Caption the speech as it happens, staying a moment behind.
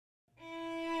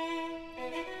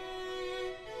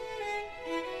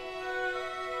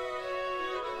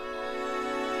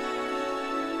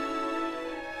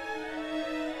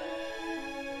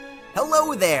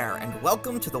Hello there, and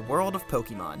welcome to the world of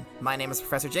Pokemon. My name is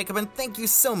Professor Jacob, and thank you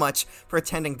so much for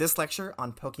attending this lecture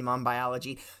on Pokemon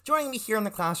biology. Joining me here in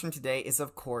the classroom today is,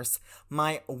 of course,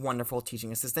 my wonderful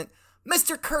teaching assistant,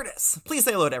 Mr. Curtis. Please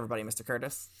say hello to everybody, Mr.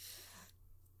 Curtis.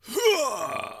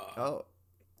 Oh.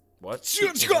 What?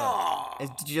 Did you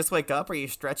just wake up? Are you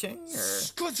stretching?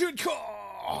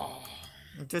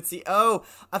 Tootsie. Oh,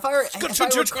 if I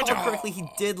recall correctly, he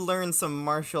did learn some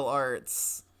martial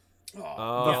arts.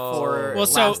 Before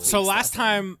last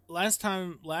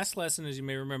lesson, as you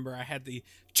may remember, I had the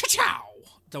cha-chow,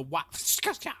 the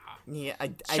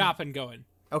chopping going.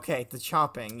 Okay, the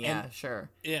chopping, sure.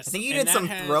 Yes, I think you did some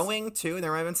throwing too.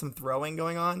 There might have been some throwing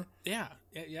going on. Yeah.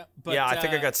 But, I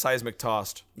think I got seismic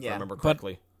tossed. If I remember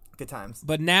correctly. Good times.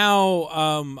 But now,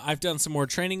 I've done some more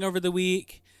training over the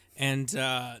week, and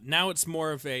now it's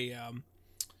more of a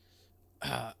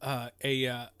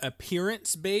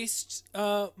appearance-based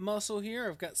muscle here.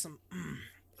 I've got some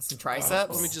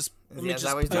triceps. Let me just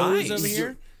pose over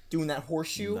here. Doing that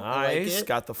horseshoe. Nice. Like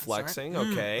got the flexing.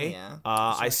 Okay. Yeah.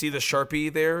 I see the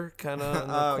Sharpie there, kind of in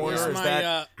the corner.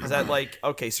 Yeah. Is that like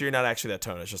okay? So you're not actually that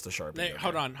tone. It's just a Sharpie. Hey,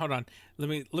 hold on. Let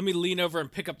me lean over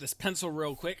and pick up this pencil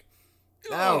real quick.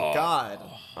 Oh God.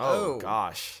 Oh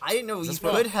gosh. I didn't know you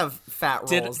could have fat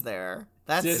rolls there.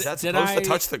 Is that supposed to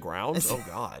touch the ground? Oh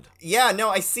God. Yeah, no,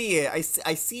 I see it.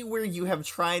 I see where you have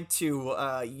tried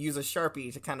to use a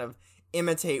Sharpie to kind of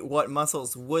imitate what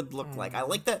muscles would look like. I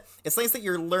like that. It's nice that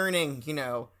you're learning,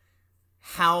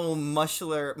 how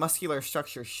muscular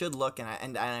structure should look,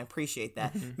 and I appreciate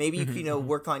that. Maybe you can,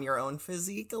 work on your own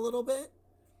physique a little bit.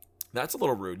 That's a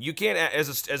little rude. You can't,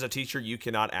 as a teacher, you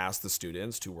cannot ask the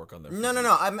students to work on their physique.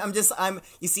 No.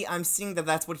 I'm seeing that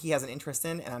that's what he has an interest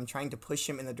in, and I'm trying to push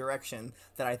him in the direction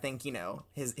that I think,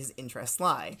 his interests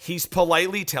lie. He's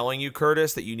politely telling you,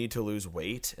 Curtis, that you need to lose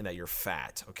weight and that you're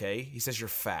fat, okay? He says you're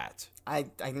fat.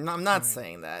 I'm not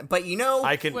saying that, but but you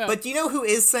know who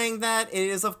is saying that? It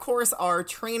is, of course, our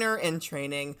trainer in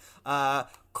training,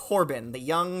 Corbin, the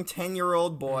young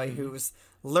 10-year-old boy who's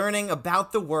learning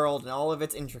about the world and all of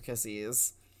its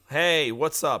intricacies. Hey,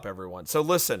 what's up, everyone? So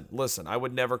listen, I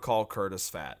would never call Curtis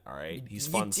fat, all right? He's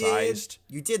fun-sized.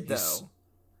 You did, though.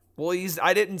 Well,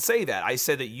 I didn't say that. I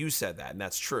said that you said that, and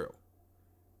that's true.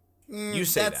 You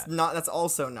say that. That's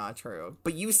also not true.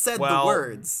 But you said the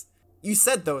words. You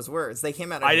said those words. They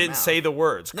came out of your mouth. I didn't say the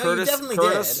words. No, Curtis, you definitely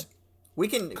did. We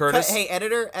can hey,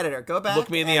 editor, go back. Look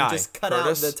me in the eye. Just cut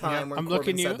out the time where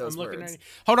Corbin said those words. At you.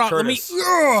 Hold on, Curtis,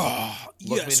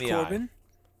 let me. Corbin.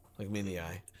 Look me in the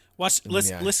eye.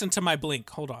 Listen to my blink.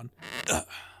 Hold on.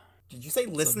 Did you say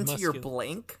listen to your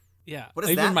blink? Yeah. What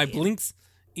does that mean?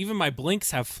 Even my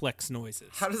blinks have flex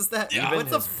noises. How does that? Yeah.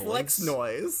 What's a flex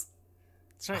noise?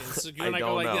 That's right. So you're gonna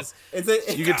go like this.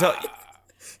 You can tell.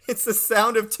 It's the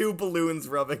sound of two balloons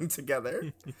rubbing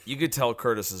together. You could tell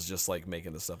Curtis is just like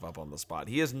making this stuff up on the spot.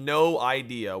 He has no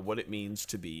idea what it means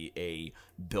to be a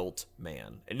built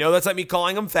man. And no, that's not me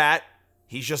calling him fat.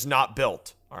 He's just not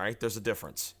built. All right, there's a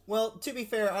difference. Well, to be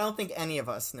fair, I don't think any of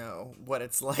us know what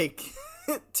it's like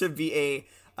to be a,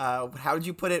 how did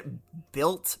you put it,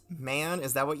 built man?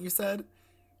 Is that what you said?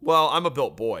 Well, I'm a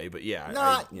built boy, but yeah.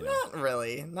 Not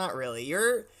really.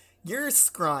 You're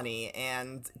scrawny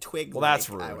and twig-like, well, that's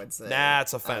rude. I would say.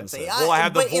 That's offensive. Well, I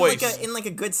have the voice. In a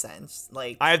good sense.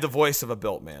 Like I have the voice of a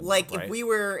built man. Like, right? if we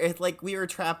were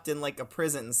trapped in, like, a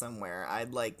prison somewhere,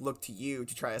 I'd, like, look to you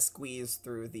to try to squeeze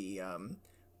through the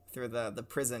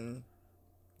prison,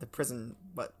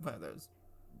 what are those?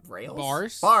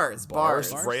 Rails? Bars.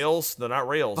 Rails? They're not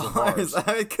rails. They're bars.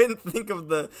 I couldn't think of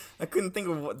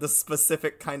what the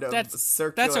specific kind of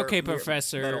circular. That's okay,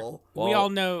 Professor. Metal.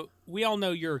 We all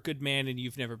know you're a good man and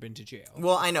you've never been to jail.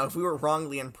 Well, I know if we were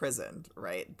wrongly imprisoned,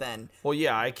 right? Then. Well,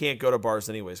 yeah, I can't go to bars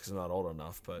anyways because I'm not old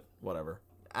enough. But whatever.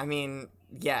 I mean,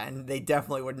 yeah, and they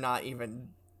definitely would not even.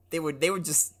 They would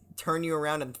just turn you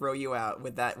around and throw you out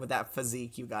with that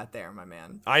physique you got there, my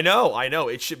man. I know.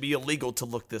 It should be illegal to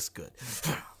look this good.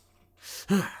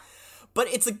 But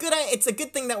it's a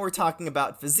good thing that we're talking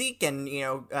about physique, and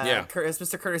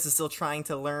Mr. Curtis is still trying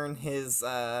to learn his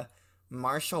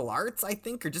martial arts, I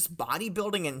think, or just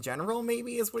bodybuilding in general.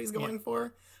 Maybe is what he's going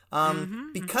for.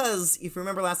 Because if you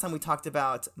remember last time we talked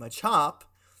about Machop,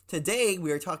 today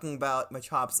we are talking about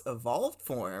Machop's evolved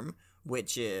form,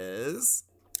 which is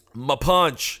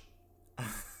Punch.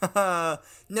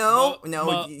 No,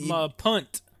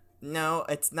 punt. No,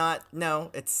 it's not.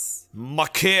 No, it's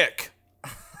Kick.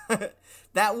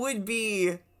 That would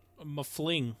be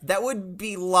fling. That would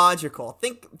be logical.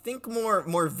 Think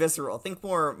more visceral. Think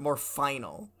more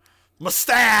final.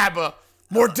 Stab.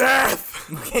 More death!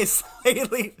 Okay,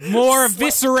 slightly More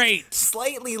eviscerate.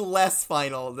 slightly less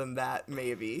final than that,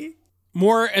 maybe.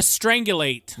 More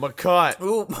estrangulate. McCut.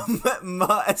 Ooh,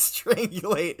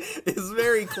 strangulate is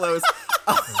very close.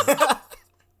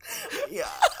 Yeah,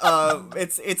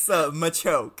 it's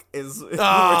Machoke is what we're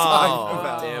talking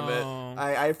about. Damn it.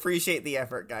 I appreciate the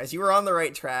effort, guys. You were on the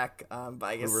right track, but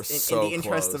I guess were in so the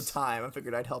interest close. of time, I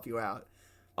figured I'd help you out.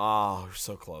 Oh, we're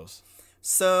so close.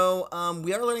 So,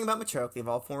 we are learning about Machoke, the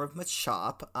evolved form of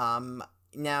Machop.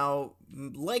 Now,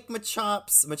 like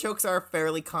Machops, Machokes are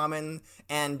fairly common,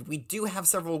 and we do have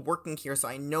several working here, so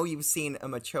I know you've seen a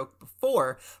Machoke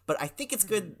before, but I think it's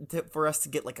good for us to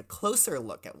get, like, a closer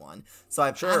look at one. So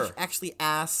I've actually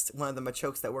asked one of the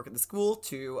Machokes that work at the school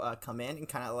to come in and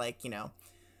kind of, like, you know,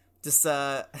 just,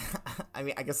 I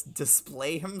guess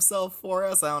display himself for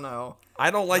us. I don't know.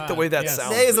 I don't like the way that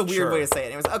sounds. That is a but weird sure. way to say it.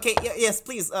 Anyways, okay, yes,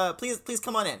 please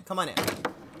come on in. Come on in.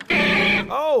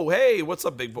 Oh, hey, what's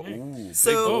up, big boy? Ooh,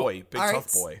 So, big all right,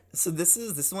 tough boy. So this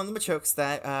is one of the Machokes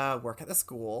that work at the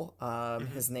school.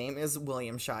 His name is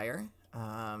William Shire.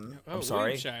 I'm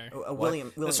sorry. Shire.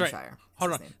 William That's right. Shire.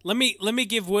 Hold on. Let me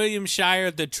give William Shire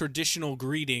the traditional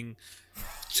greeting.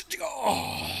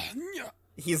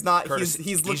 He's not. Curtis,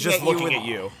 he's looking just at looking you. at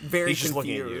you. Very He's just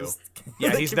looking at you. confused.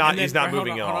 Yeah, he's not. He's not Hold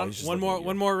moving on, at hold all. on. He's just One looking more. at you.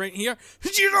 One more right here.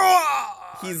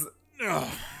 He's.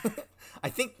 I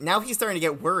think now he's starting to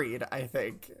get worried. I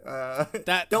think.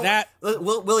 That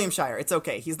William Shire. It's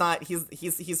okay. He's not.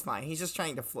 He's fine. He's just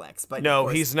trying to flex. But No, of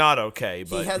course, he's not okay.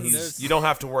 But has- you don't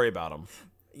have to worry about him.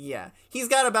 Yeah, he's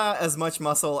got about as much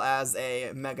muscle as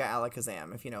a Mega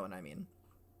Alakazam, if you know what I mean.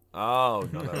 Oh,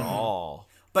 not at all.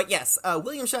 But yes,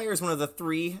 William Shire is one of the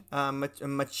three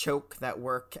Machoke that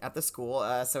work at the school.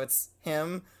 So it's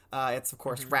him. It's, of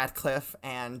course, Radcliffe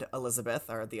and Elizabeth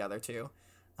are the other two.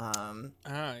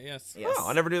 yes. Yes. Oh,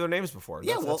 I never knew their names before.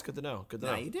 Yeah, That's good to know. Good to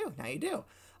know. Now you do. Now you do.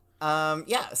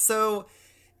 Yeah. So,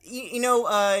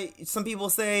 some people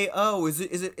say, "Oh, is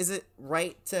it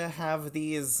right to have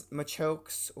these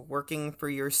Machokes working for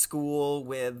your school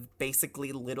with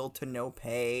basically little to no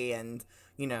pay and?"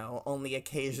 Only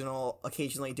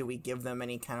occasionally do we give them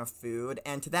any kind of food.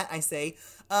 And to that I say,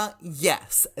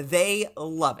 yes, they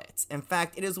love it. In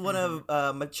fact, it is one of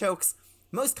Machoke's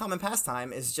most common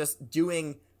pastime is just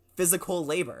doing physical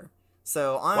labor.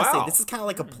 So honestly, Wow. this is kind of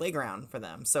like a playground for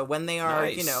them. So when they are,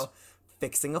 Nice.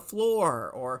 fixing a floor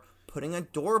or putting a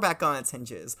door back on its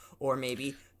hinges or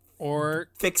maybe Or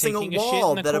fixing a taking shit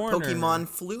wall in the that corner. a Pokemon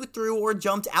flew through or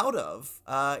jumped out of.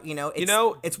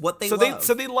 It's what they so love.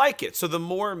 they like it. So the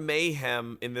more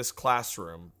mayhem in this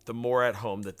classroom, the more at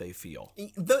home that they feel.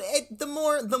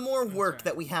 The more work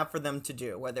that we have for them to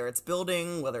do, whether it's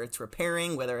building, whether it's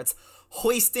repairing, whether it's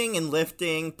hoisting and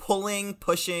lifting, pulling,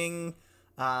 pushing,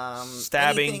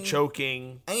 Stabbing,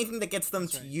 choking. anything that gets them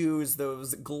to use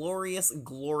those glorious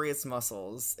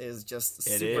muscles is just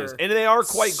It super. is, and they are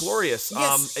quite glorious.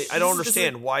 Yes, I don't this is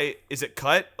understand why is it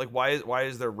cut? Like why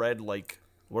is there red? Like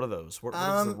what are those? What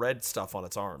is the red stuff on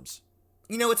its arms?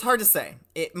 It's hard to say.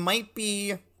 It might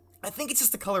be. I think it's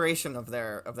just the coloration of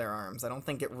their arms. I don't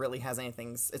think it really has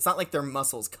anything. It's not like they're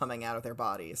muscles coming out of their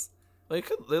bodies. They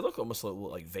look almost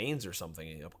like veins or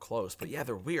something up close. But yeah,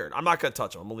 they're weird. I'm not gonna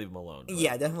touch them. I'm gonna leave them alone. But.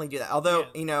 Yeah, definitely do that. Although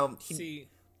See,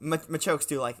 Machokes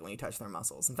do like it when you touch their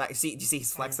muscles. In fact, do you see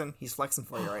he's flexing? He's flexing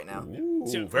for you right now. Ooh,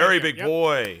 So, very right big here,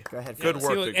 boy. Go ahead. Good Felix.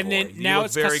 work, see, big and boy. then You now look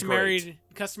it's very great.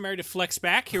 customary to flex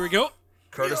back. Here we go.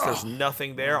 Curtis, there's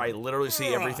nothing there. I literally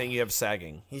see everything you have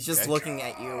sagging. He's just looking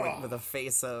at you with a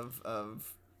face of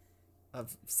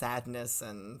sadness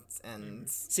and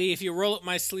See, if you roll up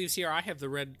my sleeves here, I have the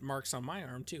red marks on my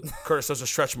arm too. Curtis, those are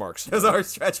stretch marks. those are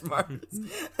stretch marks.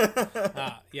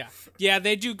 Yeah,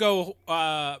 they do go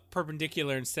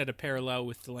perpendicular instead of parallel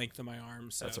with the length of my arm.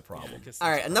 So That's a problem.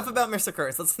 All right, enough about Mr.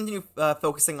 Curtis. Let's continue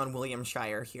focusing on William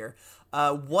Shire here.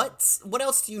 What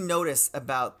else do you notice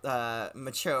about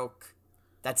Machoke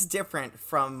that's different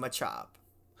from Machop?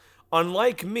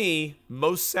 Unlike me,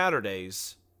 most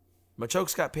Saturdays,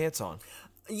 Machoke's got pants on.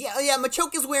 Yeah,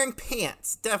 Machoke is wearing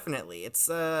pants, definitely. It's,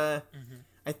 I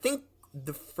think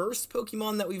the first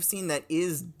Pokemon that we've seen that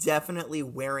is definitely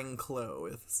wearing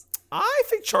clothes. I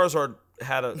think Charizard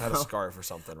had a scarf or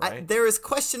something, right? There is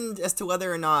question as to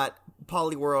whether or not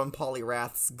Poliwhirl and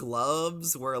Poliwrath's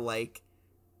gloves were,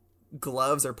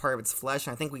 gloves are part of its flesh,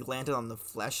 and I think we landed on the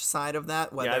flesh side of that.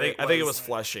 Yeah, I think it was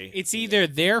fleshy. It's either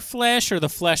their flesh or the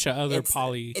flesh of other It's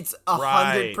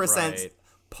 100% Right.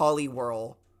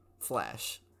 Poliwhirl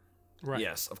flesh. Right.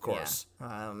 Yes, of course.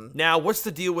 Yeah. Now, what's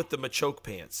the deal with the Machoke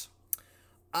pants?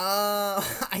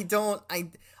 I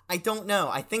don't know.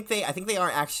 I think they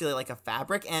are actually like a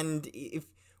fabric, and if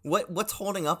What's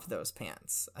holding up those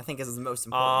pants? I think is the most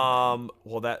important.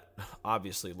 Well, that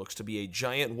obviously looks to be a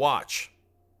giant watch.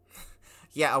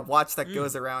 Yeah, a watch that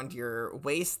goes around your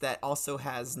waist that also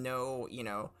has no,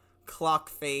 clock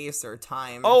face or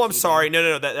time. Oh, I'm sorry.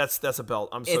 No. That's a belt.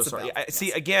 I'm so It's a sorry. belt, yes.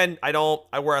 See, again, I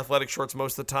wear athletic shorts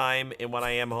most of the time, and when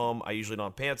I am home, I usually don't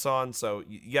have pants on. So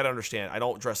you got to understand, I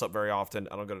don't dress up very often.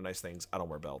 I don't go to nice things. I don't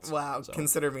wear belts. Wow, So,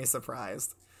 consider me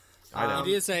surprised. I know.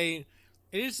 It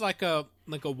is like a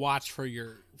watch for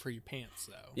your pants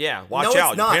though. Yeah, watch No, out. it's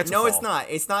Your not. pants will No, it's fall. not.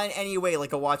 It's not in any way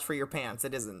like a watch for your pants.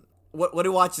 It isn't. What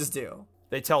do watches do?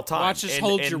 They tell time. Watches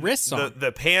hold your wrists on.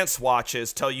 The pants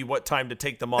watches tell you what time to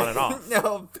take them on and off.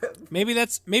 No,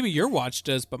 Maybe your watch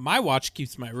does, but my watch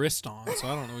keeps my wrist on, so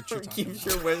I don't know what you're talking keeps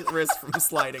about. your wrist from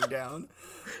sliding down.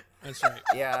 That's right.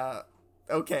 Yeah.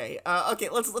 Okay. Okay.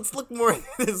 Let's look more at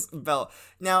this belt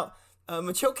now.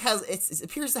 Machoke has it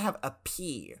appears to have a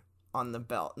P on the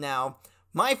belt. Now,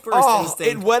 my first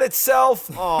instinct. It wet itself.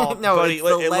 Oh, No, buddy, it's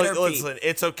the letter P. listen,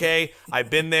 it's okay. I've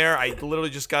been there. I literally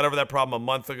just got over that problem a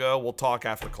month ago. We'll talk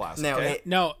after class. No, okay?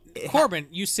 No, Corbin,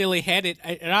 you silly head. It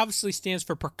obviously stands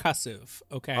for percussive.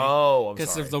 Okay. Oh, I'm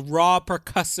because sorry. of the raw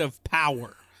percussive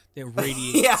power that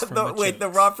radiates. Yeah. from The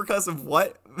Machoke. raw percussive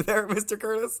what there, Mr.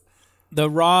 Curtis? The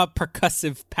raw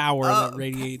percussive power that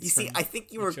radiates. You see, from I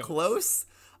think you were Machoke. close.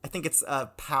 I think it's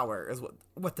power is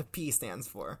what the P stands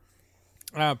for.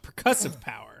 Percussive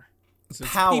power. So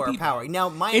it's Power. PP. Now,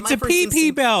 my It's my a first PP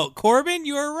instinct- belt, Corbin.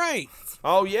 You are right.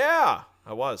 Oh yeah,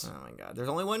 I was. Oh my god, there's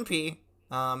only one P.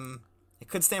 It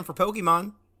could stand for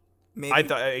Pokemon. Maybe. I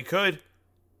thought it could.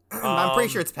 I'm pretty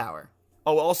sure it's power.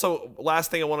 Oh, also,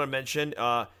 last thing I want to mention.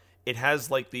 It has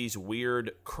like these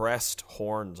weird crest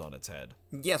horns on its head.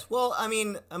 Yes. Well, I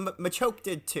mean, Machoke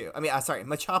did too. I mean, sorry,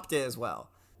 Machop did as well.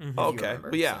 if you Okay, remember,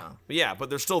 but but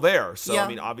they're still there. So Yeah. I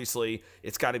mean, obviously,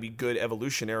 it's got to be good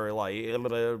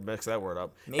evolutionarily. Mix that word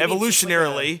up. Maybe it's just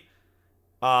like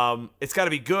Evolutionarily, it's got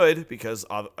to be good because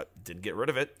I didn't get rid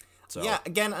of it. So Yeah,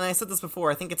 again, and I said this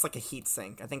before, I think it's like a heat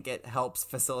sink. I think it helps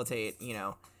facilitate,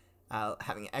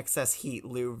 having excess heat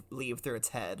leave through its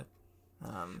head.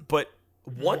 But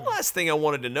one last thing I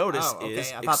wanted to notice Oh, okay.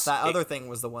 is I thought that other thing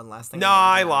was the one last thing. No,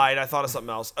 I lied. I thought of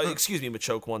something else. Excuse me,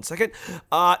 Machoke, 1 second.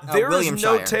 There is William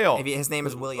no Shire. tail. Maybe his name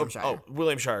is William Shire. Oh,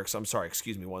 William Shire. I'm sorry.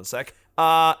 Excuse me 1 sec.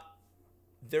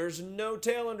 There's no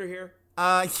tail under here.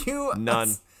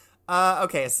 None.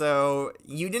 Okay, so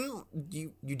you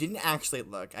didn't actually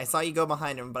look. I saw you go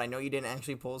behind him, but I know you didn't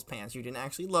actually pull his pants. You didn't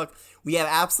actually look. We have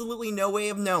absolutely no way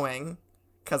of knowing,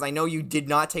 because I know you did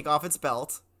not take off its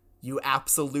belt. You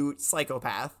absolute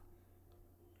psychopath.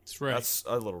 That's right. That's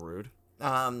a little rude.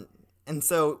 And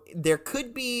so there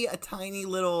could be a tiny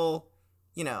little,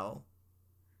 little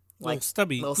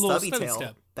stubby tail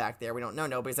step. back there. We don't know.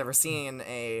 Nobody's ever seen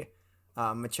a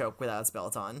Machoke without its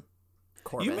belt on.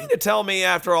 Corbin. You mean to tell me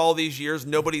after all these years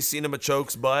nobody's seen a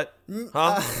Machoke's butt?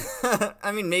 Huh?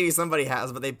 I mean, maybe somebody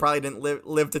has, but they probably didn't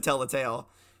live to tell the tale.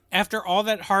 After all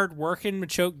that hard working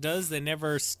Machoke does, they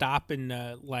never stop and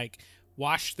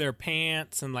wash their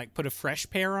pants and put a fresh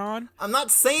pair on. I'm not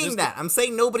saying that. I'm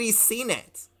saying nobody's seen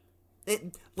it.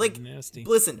 Nasty.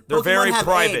 Listen, They're Pokemon very have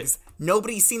private. eggs.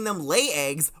 Nobody's seen them lay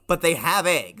eggs, but they have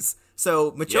eggs.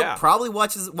 So Machoke Yeah. probably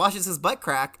washes his butt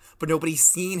crack, but nobody's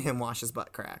seen him wash his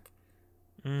butt crack.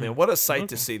 Man, what a sight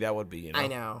to see that would be. You know? I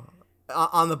know.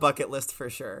 On the bucket list for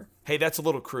sure. Hey, that's a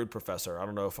little crude, Professor. I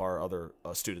don't know if our other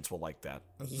students will like that.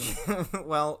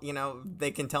 Well,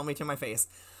 they can tell me to my face.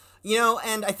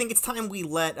 And I think it's time we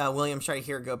let William Shire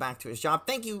here go back to his job.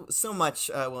 Thank you so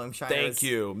much, William Shire. Thank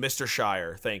you, Mr.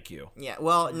 Shire. Thank you. Yeah,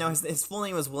 well, no, his full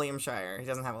name is William Shire. He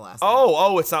doesn't have a last name.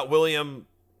 Oh, it's not William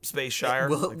Space Shire?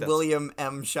 Like that's- William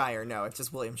M. Shire. No, it's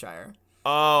just William Shire.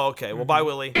 Oh, okay. Well, bye,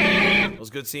 Willie. It was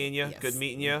good seeing you. Yes. Good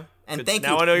meeting you. And Good- thank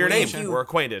now you- I know your name. thank you. We're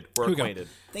acquainted. we go.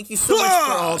 Thank you so much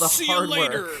for all the See you hard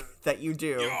later. work that you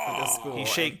do for the school.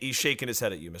 He's shaking his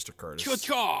head at you, Mr. Curtis.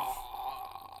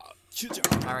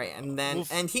 All right, and then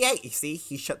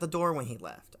he shut the door when he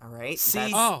left. All right. See?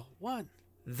 That's- Oh, what?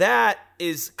 That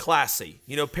is classy.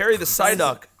 Perry the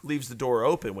Psyduck leaves the door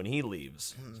open when he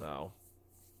leaves. So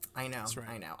I know. right.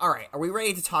 I know. All right, are we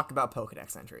ready to talk about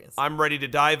Pokedex entries? I'm ready to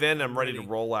dive in. I'm ready to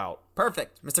roll out.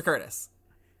 Perfect, Mr. Curtis.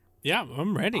 Yeah,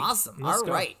 I'm ready. Awesome. Let's All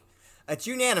go. right. It's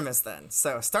unanimous then.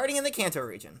 So, starting in the Kanto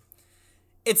region.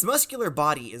 Its muscular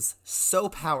body is so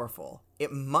powerful,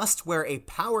 it must wear a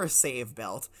power save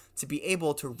belt to be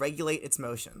able to regulate its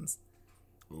motions.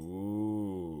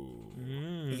 Ooh.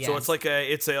 Yes. So it's kind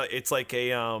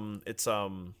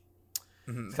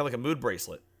of like a mood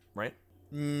bracelet, right?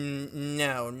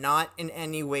 No, not in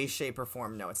any way, shape, or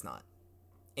form. No, it's not.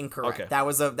 Incorrect. Okay. That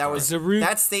was that statement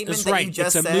that's that right. you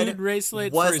just It's a said mood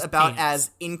bracelet for was his about pants.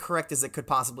 as incorrect as it could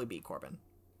possibly be, Corbin.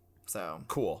 So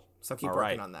Cool. keep All working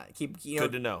right. on that. Keep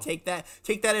Good to know. Take that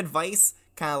advice,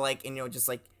 kind of like, just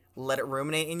like let it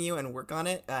ruminate in you and work on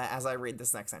it as I read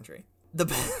this next entry.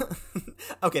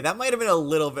 Okay, that might have been a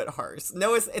little bit harsh.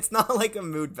 No, it's not like a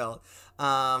mood belt.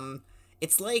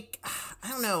 It's like, I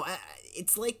don't know.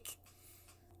 It's like,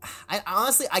 I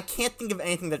honestly can't think of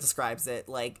anything that describes it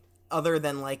like other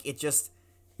than like it just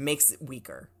makes it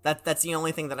weaker. That's the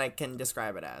only thing that I can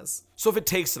describe it as. So if it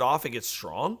takes it off, it gets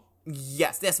strong?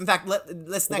 Yes. In fact,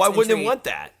 this next Why wouldn't entry, it want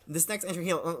that? This next entry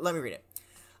here, let me read it.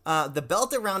 The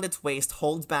belt around its waist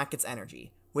holds back its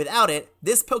energy. Without it,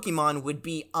 this Pokemon would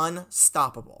be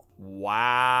unstoppable.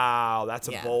 Wow, that's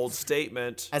a Yeah. bold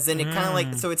statement. As in, it kind of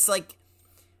like, so it's like,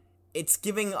 it's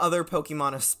giving other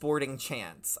Pokemon a sporting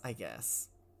chance, I guess.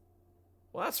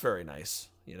 Well, that's very nice,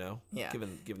 Yeah.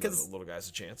 Giving the 'Cause- little guys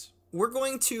a chance. We're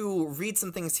going to read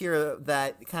some things here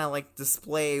that kind of like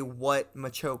display what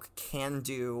Machoke can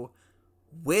do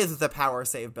with the Power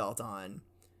Save belt on,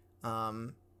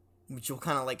 which will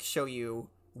kind of like show you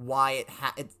why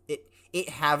it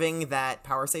having that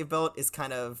Power Save belt is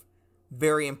kind of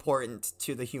very important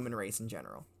to the human race in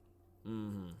general.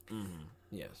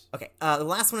 Yes. Okay, the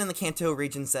last one in the Kanto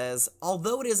region says,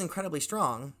 although it is incredibly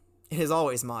strong, it is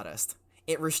always modest.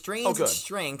 It restrains good. its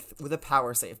strength with a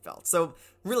Power Save belt. So,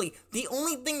 really, the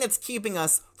only thing that's keeping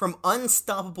us from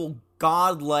unstoppable,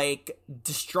 godlike,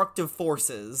 destructive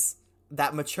forces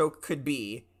that Machoke could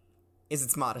be is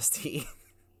its modesty.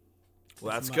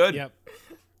 Well, that's good. Yep.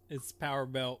 It's power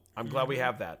belt. I'm glad we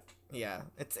have that. Yeah,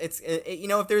 it's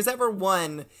if there's ever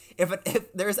one,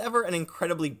 if there's ever an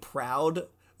incredibly proud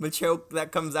Machoke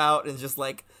that comes out and just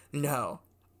like, no,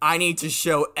 I need to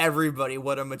show everybody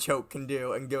what a Machoke can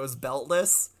do and goes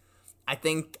beltless, I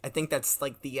think that's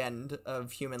like the end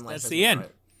of human life. That's as the we know end.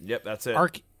 it. Yep, that's it.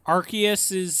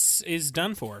 Arceus is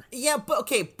done for. Yeah, but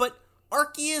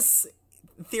Arceus,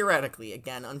 theoretically,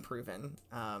 again unproven,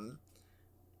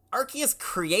 Arceus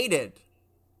created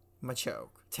Machoke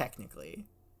technically,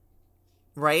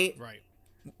 right? Right.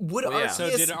 Would Well, yeah. Arceus So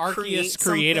did Arceus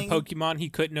create a something- Pokemon he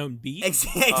couldn't own beat?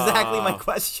 Exactly my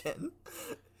question.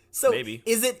 So Maybe.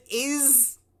 is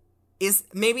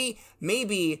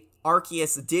maybe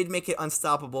Arceus did make it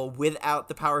unstoppable without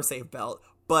the Power Save belt,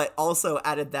 but also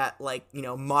added that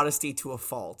modesty to a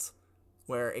fault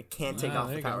where it can't take off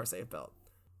there the you go. Power Save belt.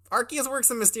 Arceus works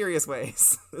in mysterious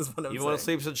ways, is what I'm Even saying. when it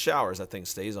sleeps in showers, that thing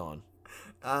stays on.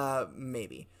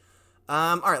 Maybe.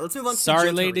 All right, let's move on. Sorry,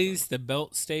 to Johto ladies, the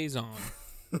belt stays on.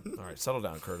 All right, settle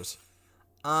down, Curtis.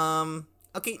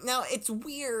 Okay, now it's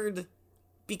weird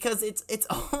because it's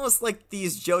almost like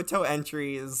these Johto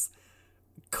entries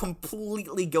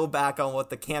completely go back on what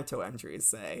the Kanto entries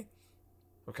say.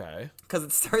 Okay. Because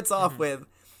it starts off with,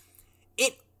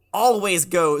 it always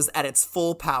goes at its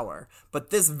full power, but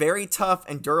this very tough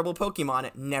and durable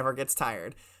Pokemon never gets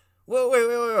tired.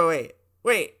 Wait.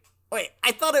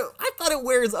 I thought it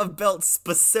wears a belt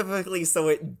specifically so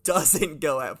it doesn't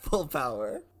go at full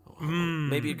power.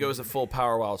 Maybe it goes at full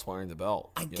power while it's wearing the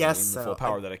belt. I You know what guess mean? so. The full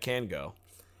power that it can go.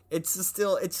 It's just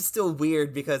still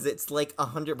weird because it's like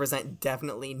 100%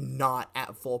 definitely not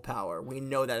at full power. We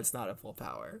know that it's not at full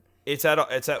power. It's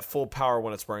at full power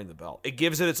when it's wearing the belt. It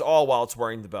gives it its all while it's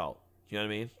wearing the belt. You know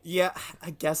what I mean? Yeah,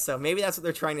 I guess so. Maybe that's what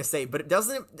they're trying to say, but it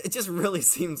doesn't. It just really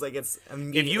seems like it's If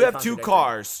immediately you have two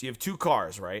contradictory.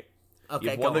 cars, right? Okay, you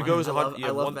have go one that on. goes I 100 you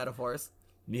have love one- metaphors.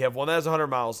 You have one that has 100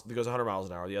 miles that goes 100 miles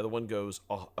an hour. The other one goes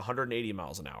 180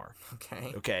 miles an hour.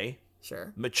 Okay, Okay.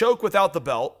 sure. Machoke without the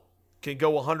belt can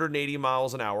go 180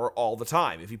 miles an hour all the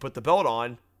time. If you put the belt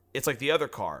on, it's like the other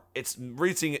car. It's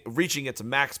reaching its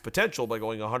max potential by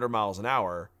going 100 miles an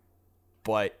hour,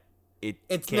 but it's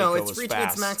It's can't go it's as reaching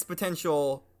fast. its max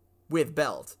potential with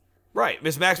belt. Right,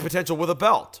 its max potential with a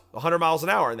belt, 100 miles an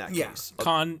hour in that Yeah. case.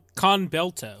 Con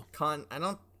Belto.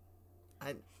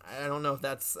 I don't know if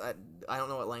that's I don't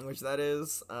know what language that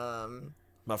is. I'm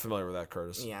not familiar with that,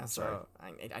 Curtis. Yeah, Sorry. so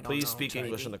I don't Please know. speak Maybe.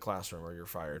 English in the classroom or you're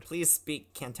fired. Please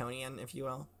speak Cantonian, if you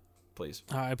will. Please.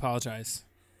 I apologize.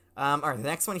 All right, the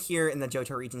next one here in the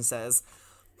Johto region says,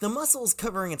 the muscles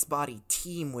covering its body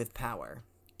teem with power.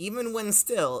 Even when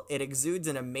still, it exudes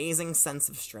an amazing sense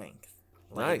of strength.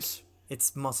 Nice.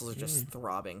 Its muscles are just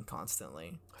throbbing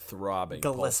constantly. Throbbing.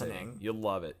 Glistening. pulsating. You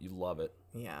love it. You love it.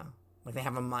 Yeah, like they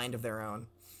have a mind of their own.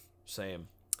 Same.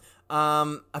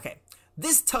 Okay.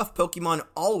 This tough Pokemon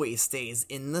always stays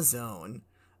in the zone.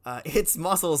 Its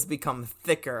muscles become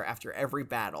thicker after every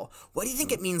battle. What do you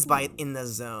think it means by in the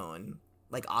zone?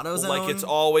 Like AutoZone? Like it's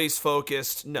always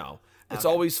focused. No. It's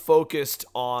always focused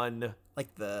on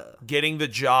like the getting the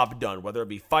job done, whether it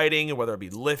be fighting, whether it be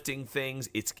lifting things.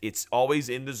 It's always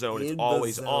in the zone. It's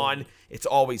always on. It's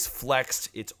always flexed.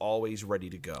 It's always ready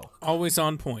to go. Always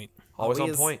on point. Always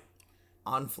on point.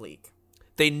 On fleek.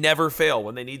 They never fail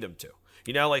when they need them to.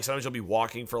 You know, like sometimes you'll be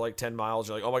walking for like 10 miles.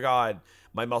 You're like, oh my God,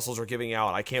 my muscles are giving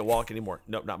out. I can't walk anymore.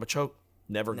 Nope, not Machoke.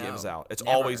 Never gives out. It's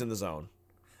always in the zone.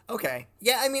 Okay.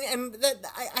 Yeah, I mean, and that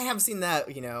I have seen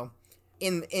that, you know,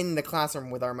 in the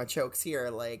classroom with our Machokes here.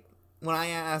 Like, when I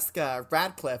asked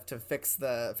Radcliffe to fix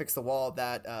the wall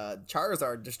that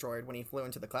Charizard destroyed when he flew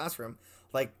into the classroom,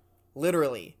 like,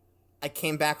 literally, I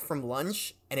came back from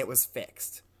lunch and it was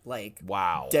fixed. Like,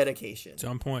 wow. Dedication. It's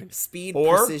on point. Speed,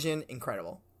 precision,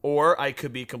 incredible. Or I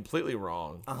could be completely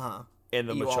wrong. Uh-huh. And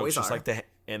the Machokes just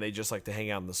like to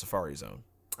hang out in the Safari Zone.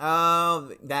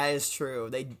 Oh, that is true.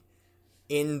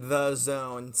 In the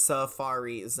zone,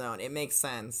 Safari Zone. It makes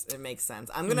sense.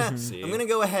 I'm gonna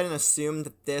go ahead and assume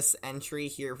that this entry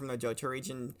here from the Johto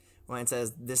region, when it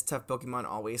says this tough Pokemon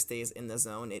always stays in the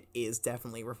zone, it is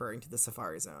definitely referring to the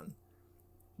Safari Zone.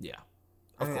 Yeah.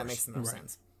 I think that makes the most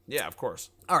sense. Yeah, of course.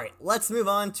 Alright, let's move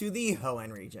on to the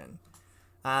Hoenn region.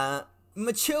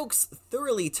 Machoke's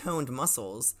thoroughly toned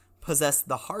muscles possess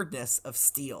the hardness of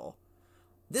steel.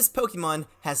 This Pokemon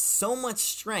has so much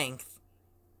strength.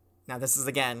 Now, this is,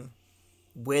 again,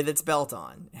 with its belt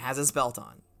on. It has its belt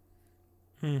on.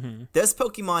 Mm-hmm. This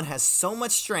Pokemon has so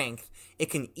much strength, it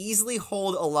can easily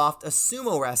hold aloft a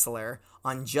sumo wrestler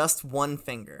on just one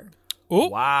finger. Ooh.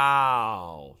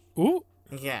 Wow. Ooh.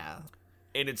 Yeah.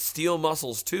 And it's steel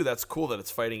muscles, too. That's cool that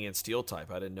it's fighting in steel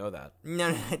type. I didn't know that.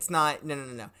 No, it's not.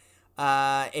 No.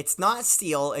 It's not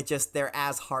steel. It just, they're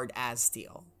as hard as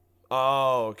steel.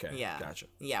 Oh, okay. Yeah. Gotcha.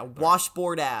 Yeah,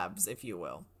 washboard abs, if you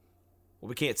will. Well,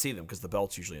 we can't see them because the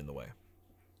belt's usually in the way.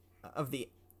 Of the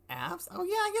abs? Oh,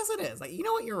 yeah, I guess it is. Like, you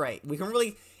know what? You're right. We can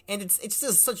really, and it's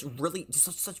just such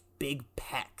big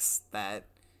pecs that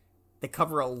they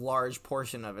cover a large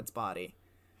portion of its body.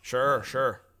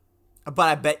 Sure. But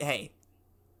I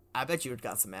bet you it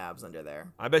got some abs under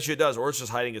there. I bet you it does, or it's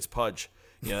just hiding its pudge.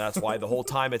 You know, that's why the whole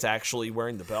time it's actually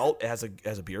wearing the belt, it has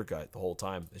a beer gut the whole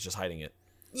time. It's just hiding it.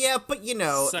 Yeah, but you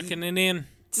know, sucking it in.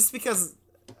 Just because.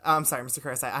 I'm sorry, Mr.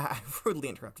 Curtis. I rudely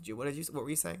interrupted you. What were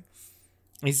you saying?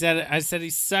 I said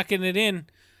he's sucking it in,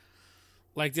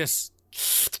 like this.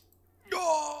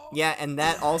 Yeah, and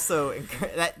that also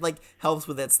helps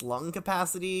with its lung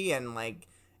capacity and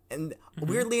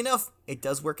weirdly enough, it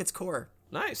does work its core.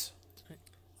 Nice.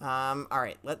 All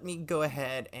right, let me go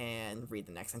ahead and read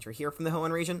the next entry here from the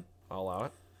Hoenn region. I'll allow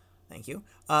it. Thank you.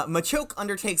 Machoke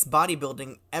undertakes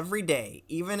bodybuilding every day,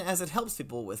 even as it helps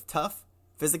people with tough,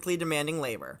 physically demanding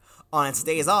labor. On its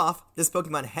days off, this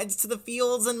Pokemon heads to the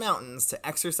fields and mountains to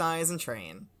exercise and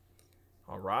train.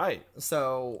 All right.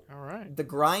 So, the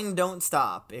grind don't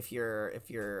stop if you're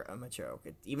a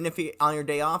Machoke. Even if on your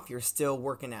day off, you're still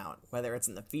working out, whether it's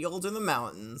in the fields or the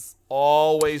mountains.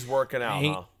 Always working out,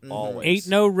 huh? Always. Ain't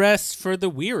no rest for the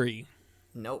weary.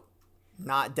 Nope.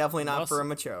 Definitely not for a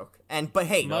Machoke. But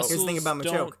hey, here's the thing about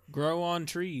Machoke. Don't grow on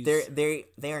trees.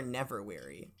 They are never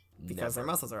weary because their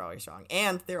muscles are always strong,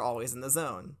 and they're always in the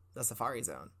zone, the Safari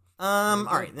Zone. All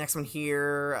right, next one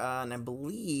here, and I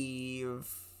believe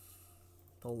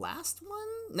the last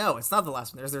one. No, it's not the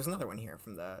last one. There's another one here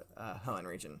from the Hoenn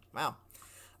region. Wow,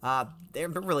 they're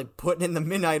really putting in the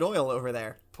midnight oil over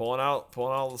there. Pulling out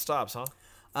all the stops, huh?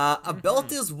 A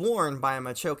belt is worn by a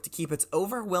Machoke to keep its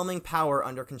overwhelming power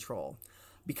under control.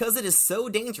 Because it is so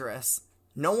dangerous,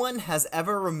 no one has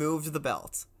ever removed the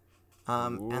belt.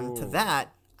 And to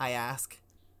that, I ask,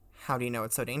 how do you know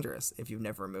it's so dangerous if you've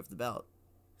never removed the belt?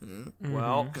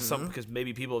 Well, because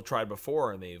maybe people have tried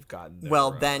before and they've gotten there. Well,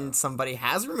 then somebody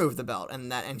has removed the belt,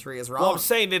 and that entry is wrong. Well, I'm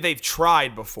saying that they've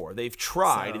tried before. They've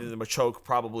tried, and then the Machoke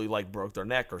probably broke their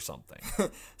neck or something.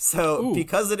 So,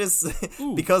 because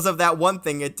of that one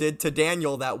thing it did to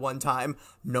Daniel that one time,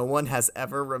 no one has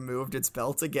ever removed its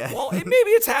belt again. Well, maybe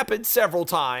it's happened several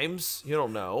times. You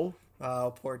don't know.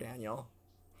 Oh, poor Daniel.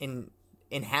 In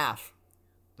half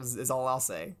is all I'll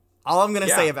say. All I'm gonna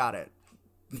say about it.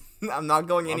 I'm not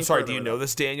going any. I'm sorry. further Do you know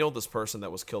this Daniel? This person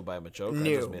that was killed by a Machoke?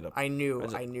 I knew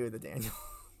the Daniel.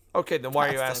 Okay, then why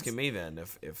are you asking me then?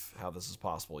 If how this is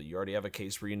possible? You already have a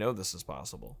case where you know this is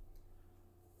possible.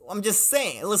 I'm just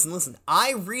saying. Listen.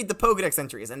 I read the Pokedex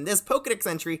entries, and this Pokedex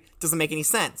entry doesn't make any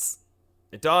sense.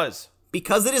 It does.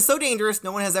 Because it is so dangerous,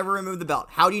 no one has ever removed the belt.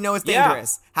 How do you know it's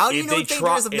dangerous? How do you know it's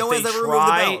dangerous if no one has ever removed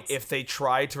the belt? If they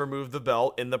try to remove the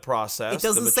belt in the process, it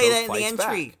doesn't say that in the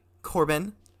entry, back.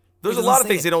 Corbin. There's a lot of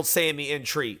things they don't say in the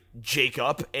entry,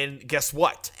 Jacob, and guess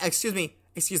what? Excuse me.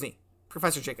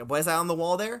 Professor Jacob, what is that on the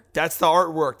wall there? That's the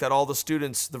artwork that all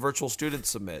the virtual students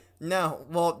submit. No,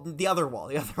 well, the other wall.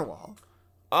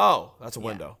 Oh, that's a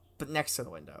window. But next to the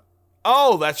window.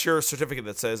 Oh, that's your certificate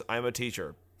that says, I'm a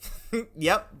teacher.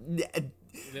 Yep.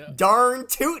 Darn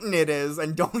tootin' it is,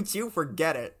 and don't you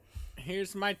forget it.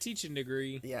 Here's my teaching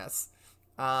degree. Yes.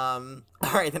 All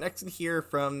right, the next one here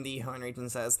from the Hoenn region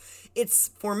says, its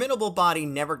formidable body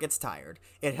never gets tired.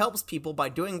 It helps people by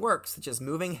doing work such as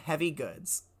moving heavy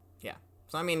goods. Yeah.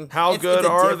 So, I mean, how good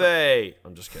are they?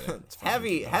 I'm just kidding. It's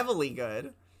fine. Heavily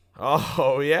good.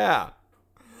 Oh, yeah.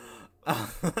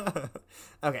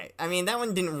 Okay, I mean, that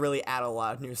one didn't really add a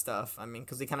lot of new stuff. I mean,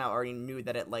 because we kind of already knew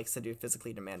that it likes to do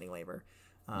physically demanding labor.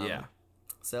 Yeah.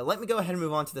 So let me go ahead and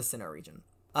move on to the Sinnoh region.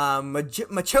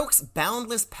 Machoke's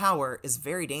boundless power is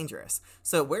very dangerous,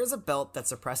 so it wears a belt that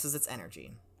suppresses its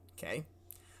energy. Okay.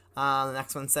 The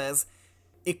next one says,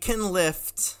 it can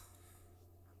lift...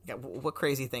 Yeah, what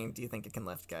crazy thing do you think it can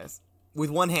lift, guys?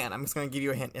 With one hand. I'm just going to give you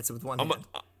a hint. It's with one hand.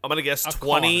 I'm going to guess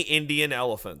 20 Indian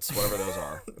elephants, whatever those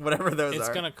are. Whatever those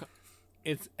are.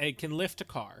 It can lift a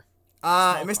car.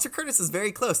 Mr. Curtis is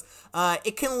very close.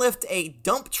 It can lift a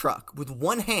dump truck with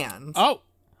one hand. Oh.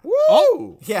 Woo!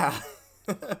 Oh. Yeah.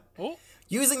 Oh.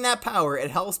 Using that power,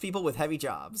 it helps people with heavy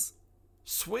jobs.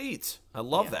 Sweet. I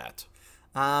love that.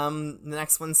 The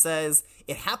next one says,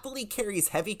 it happily carries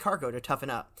heavy cargo to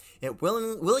toughen up. It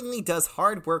willingly does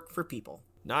hard work for people.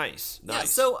 Nice. Yeah,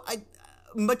 so I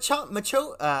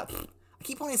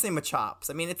keep wanting to say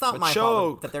Machops. I mean, it's not my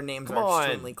fault that their names are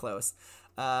extremely close.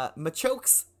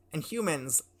 Machokes and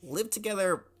humans live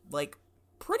together, like,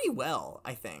 pretty well,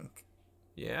 I think.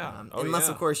 Yeah. Unless,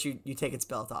 of course, you take its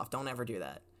belt off. Don't ever do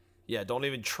that. Yeah, don't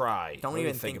even try. Don't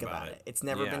even think about it. It's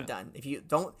never been done. If you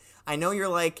don't, I know you're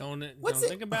like, don't what's it?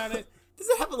 Think about it. Does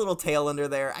it have a little tail under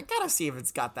there? I gotta see if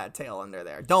it's got that tail under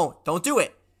there. Don't do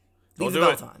it. Leave the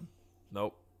belt on.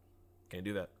 Nope. Can't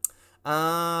do that.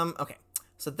 Okay.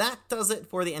 So that does it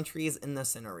for the entries in the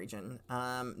Sinnoh region.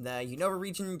 The Unova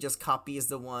region just copies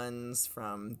the ones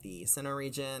from the Sinnoh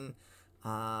region.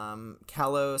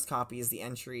 Kalos copies the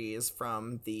entries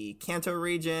from the Kanto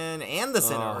region and the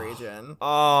Sinnoh region.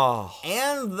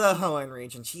 And the Hoenn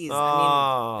region. Jeez,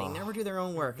 I mean, they never do their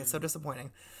own work. It's so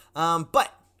disappointing.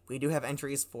 But we do have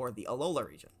entries for the Alola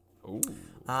region. Ooh.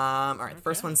 All right, the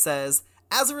first one says,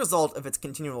 as a result of its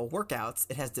continual workouts,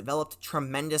 it has developed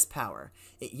tremendous power.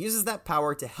 It uses that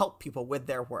power to help people with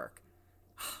their work.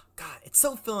 God, it's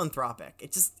so philanthropic.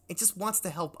 It just wants to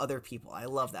help other people. I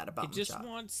love that about Machop.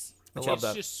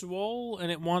 It's just swole, and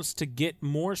it wants to get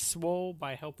more swole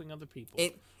by helping other people.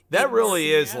 That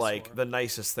really is like the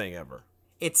nicest thing ever.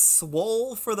 It's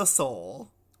swole for the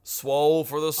soul. Swole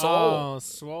for the soul. Oh,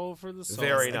 swole for the soul.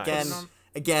 Very nice.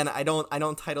 Again, I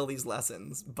don't title these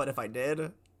lessons, but if I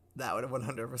did, that would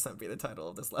 100% be the title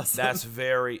of this lesson. That's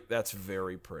very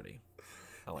pretty.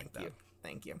 I like that.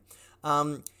 Thank you.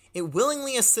 It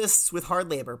willingly assists with hard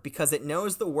labor because it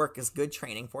knows the work is good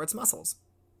training for its muscles.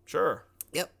 Sure.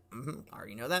 Yep. I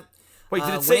already know that. Wait,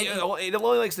 did it say it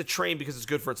only likes to train because it's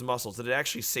good for its muscles? Did it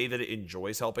actually say that it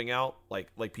enjoys helping out, like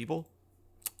people?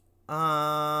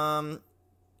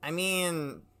 I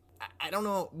mean, I don't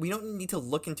know. We don't need to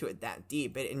look into it that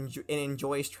deep. It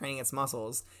enjoys training its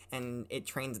muscles, and it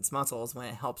trains its muscles when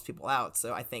it helps people out.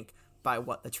 So I think by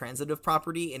the transitive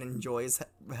property, it enjoys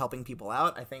helping people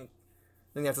out. I think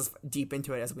that's as deep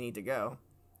into it as we need to go.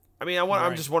 I mean,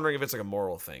 I'm just wondering if it's like a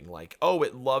moral thing, like, oh,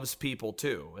 it loves people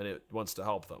too, and it wants to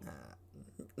help them.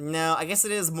 No, I guess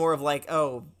it is more of like,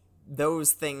 oh,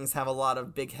 those things have a lot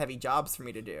of big, heavy jobs for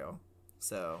me to do.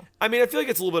 So I mean, I feel like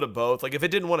it's a little bit of both. Like, if it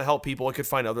didn't want to help people, it could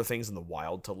find other things in the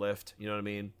wild to lift. You know what I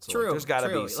mean? So, true. Like, there's got to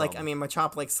be some. Like, I mean,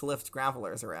 Machop likes to lift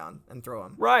gravelers around and throw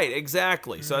them. Right,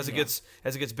 exactly. So as it gets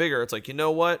bigger, it's like, you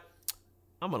know what?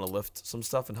 I'm gonna lift some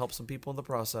stuff and help some people in the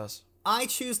process. I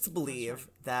choose to believe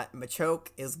that Machoke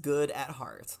is good at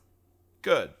heart.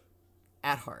 Good.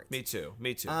 At heart. Me too.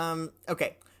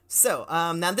 Okay. So,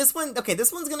 now this one's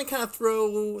gonna kind of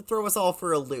throw us all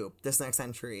for a loop, this next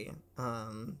entry.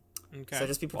 Okay. So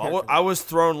just be prepared. Well, I was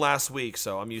thrown last week,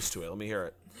 so I'm used to it. Let me hear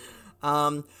it.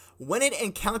 When it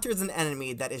encounters an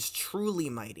enemy that is truly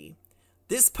mighty,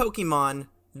 this Pokemon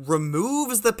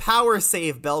removes the power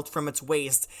save belt from its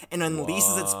waist and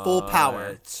unleashes its full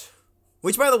power.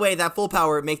 Which, by the way, that full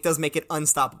power does make it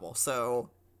unstoppable. So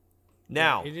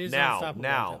now, it is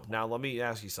let me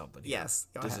ask you something. Here. Yes,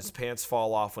 does its pants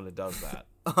fall off when it does that?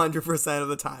 100% of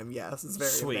the time, yes. It's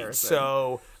very sweet. Embarrassing.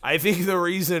 So I think the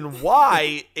reason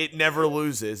why it never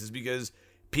loses is because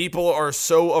people are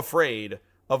so afraid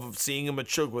of seeing a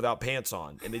Machoke without pants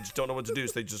on, and they just don't know what to do,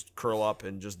 so they just curl up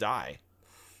and just die.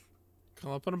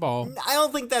 Call up on a ball. I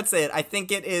don't think that's it. I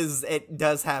think it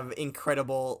does have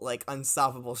incredible, like,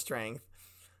 unstoppable strength.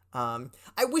 I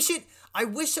wish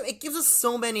it gives us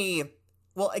so many,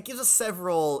 well, it gives us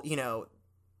several,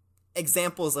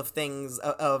 examples of things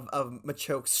of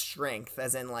Machoke's strength,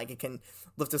 as in, like, it can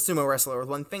lift a sumo wrestler with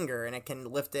one finger, and it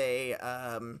can lift a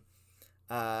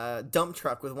dump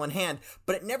truck with one hand,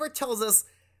 but it never tells us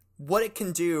what it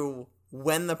can do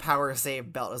when the power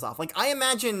save belt is off. Like, I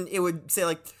imagine it would say,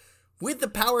 like, with the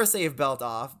power save belt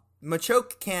off,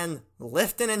 Machoke can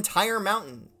lift an entire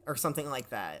mountain or something like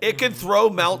that. It can throw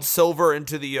Mount Silver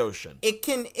into the ocean. It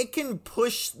can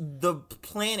push the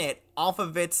planet off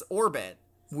of its orbit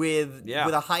with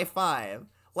a high five.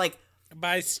 Like,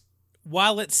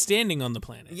 while it's standing on the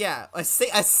planet. Yeah, a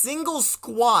single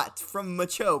squat from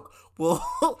Machoke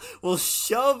will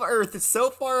shove Earth so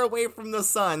far away from the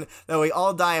sun that we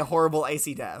all die a horrible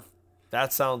icy death.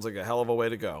 That sounds like a hell of a way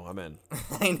to go. I'm in.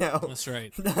 I know. That's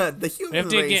right. The human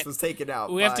race was taken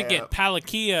out. We have to get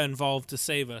Palakia involved to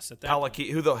save us at that Palakia.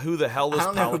 Who the hell is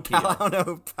Palakia? I don't know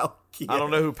who Palakia I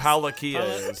don't know who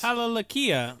Palakia is.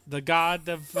 Palakia, the god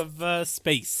of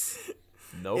space.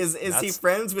 Nope. Is he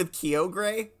friends with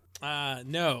Kyogre?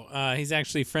 No. He's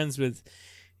actually friends with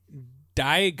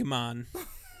Diagmon.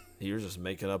 You're just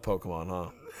making up Pokemon, huh?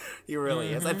 He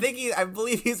really is. I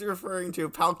believe he's referring to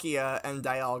Palkia and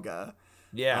Dialga.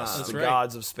 Yes, the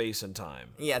gods of space and time.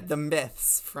 Yeah, the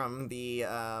myths from the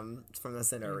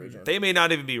Sinnoh region. They may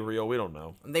not even be real. We don't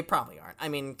know. They probably aren't. I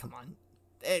mean, come on.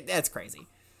 That's crazy.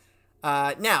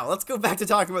 Now, let's go back to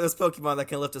talking about this Pokemon that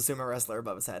can lift a sumo wrestler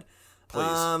above his head.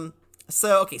 Please.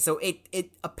 So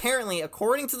it apparently,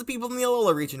 according to the people in the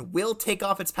Alola region, will take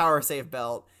off its power save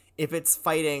belt if it's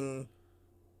fighting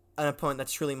an opponent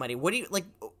that's truly mighty. What do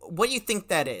you think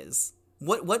that is?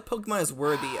 What Pokemon is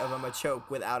worthy of a Machoke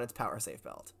without its power save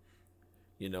belt?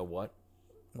 You know what?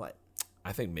 What?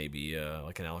 I think maybe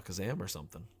like an Alakazam or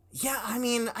something. Yeah, I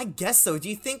mean, I guess so. Do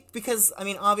you think, because, I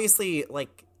mean, obviously,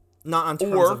 like, not on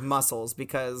terms of muscles,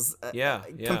 because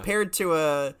compared to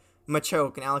a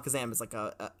Machoke, an Alakazam is like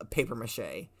a paper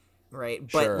mache, right?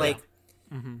 But, sure,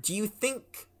 do you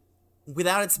think,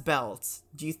 without its belt,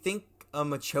 do you think a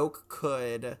Machoke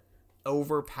could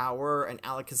overpower an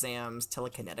Alakazam's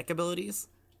telekinetic abilities?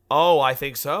 Oh, I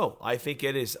think so. I think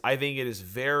it is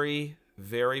very,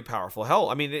 very powerful. Hell,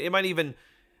 I mean, it might even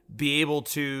be able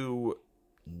to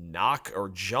knock or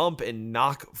jump and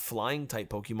knock flying type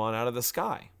Pokemon out of the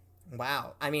sky.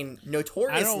 Wow. I mean,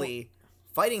 notoriously,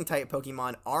 fighting type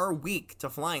Pokemon are weak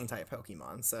to flying type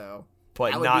Pokemon, so...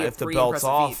 But not if the belt's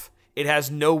off. It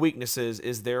has no weaknesses,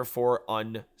 is therefore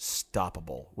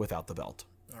unstoppable without the belt.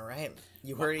 All right.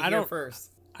 You heard it here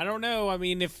first. I don't know. I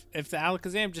mean, if the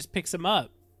Alakazam just picks him up,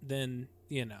 then,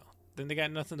 then they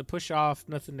got nothing to push off,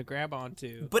 nothing to grab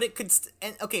onto. But it could...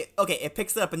 Okay, it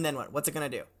picks it up, and then what? What's it going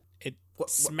to do? It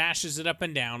smashes it up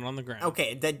and down on the ground.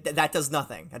 Okay, that does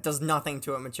nothing. That does nothing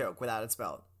to a Machoke without its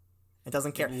belt. It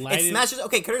doesn't care. It smashes...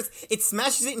 Okay, Curtis, it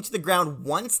smashes it into the ground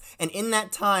once, and in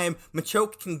that time,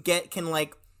 Machoke can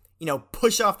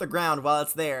push off the ground while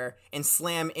it's there and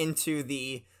slam into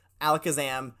the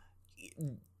Alakazam,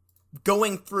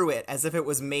 going through it as if it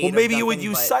was made of maybe you would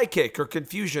use Psychic or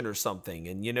Confusion or something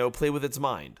and, play with its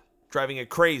mind, driving it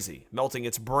crazy, melting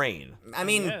its brain. I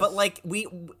mean, but,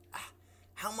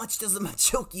 how much does a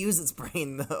Machoke use its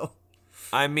brain, though?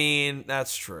 I mean,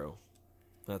 that's true.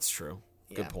 That's true.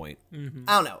 Yeah. Good point. Mm-hmm.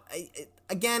 I don't know.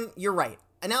 Again, you're right.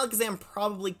 An Alakazam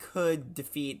probably could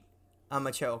defeat a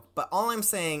Machoke, but all I'm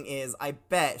saying is I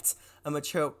bet a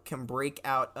Machoke can break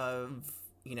out of,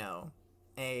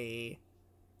 a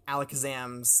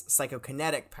Alakazam's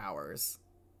psychokinetic powers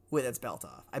with its belt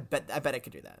off. I bet it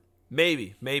could do that.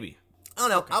 Maybe. I don't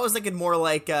know. Okay. I was thinking more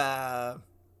like I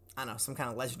don't know, some kind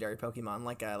of legendary Pokemon,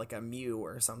 like a Mew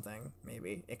or something.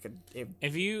 Maybe it could.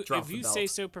 If you say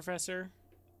so, Professor,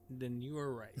 then you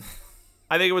are right.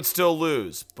 I think it would still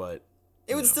lose, but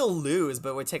it would still lose, but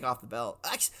it would take off the belt.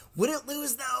 Actually, would it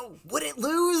lose though? Would it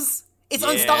lose? It's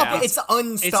unstoppable. It's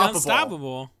unstoppable. It's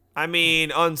unstoppable. I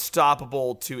mean,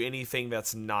 unstoppable to anything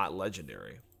that's not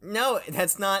legendary. No,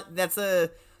 that's not. That's a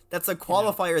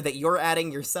qualifier that you're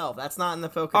adding yourself. That's not in the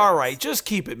Pokédex. All right, just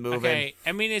keep it moving. Okay,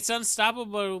 I mean, it's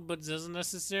unstoppable, but doesn't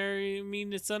necessarily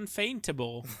mean it's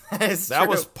unfaintable. That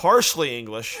was partially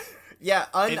English. Yeah,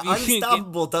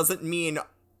 unstoppable doesn't mean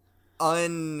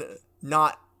unlosable.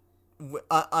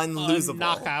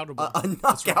 Unknockoutable.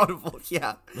 Unknockoutable, right.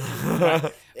 Yeah.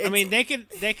 I mean,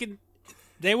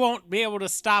 they won't be able to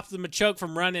stop the Machoke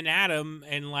from running at him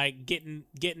and getting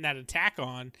that attack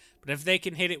on. But if they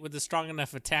can hit it with a strong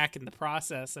enough attack in the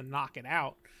process and knock it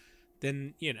out,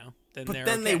 then then they're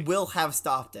okay. They will have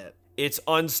stopped it. It's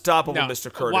unstoppable, No,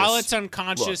 Mr. Curtis. while it's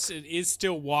unconscious, Look. it is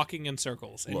still walking in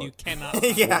circles, and you cannot.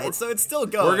 Yeah, so it's still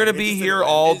going. We're gonna It's be just here a-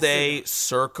 all it's day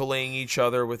circling each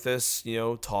other with this,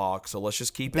 talk. So let's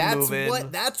just keep it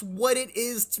moving. That's what it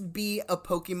is to be a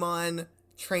Pokemon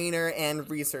trainer and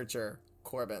researcher,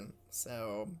 Corbin.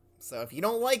 So if you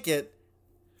don't like it,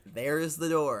 there's the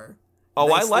door. Oh,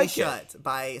 I Nicely like shut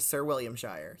by Sir William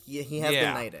Shire. He has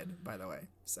been knighted, by the way.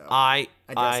 So I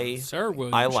Sir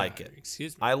William I like Shire, it.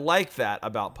 Excuse me. I like that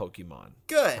about Pokemon.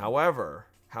 good. However,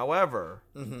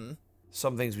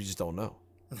 some things we just don't know.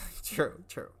 True.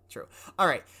 All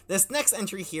right. This next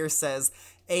entry here says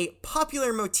a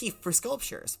popular motif for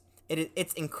sculptures.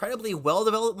 Its incredibly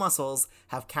well-developed muscles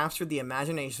have captured the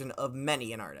imagination of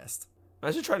many an artist.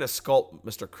 Imagine trying to sculpt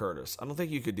Mr. Curtis. I don't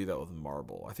think you could do that with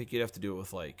marble. I think you'd have to do it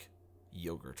with like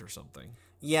yogurt or something.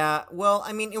 Yeah, well,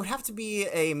 I mean, it would have to be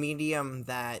a medium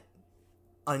that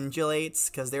undulates,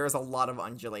 because there is a lot of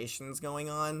undulations going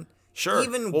on. Sure.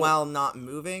 Even Well, while not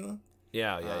moving.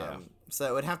 Yeah. So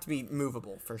it would have to be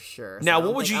movable for sure. So Now, I what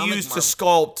don't would think- I you don't use think to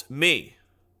sculpt me?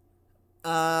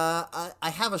 I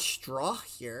have a straw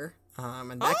here,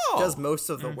 and that Oh. does most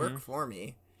of the work for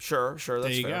me. Sure, that's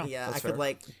There you fair. go. Yeah, That's I fair. could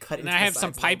like cut it. And I have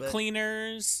some pipe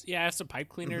cleaners. Yeah, I have some pipe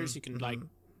cleaners. You can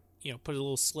put a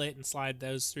little slit and slide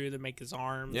those through to make his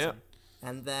arms. Yeah.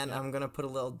 And then I'm gonna put a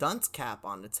little dunce cap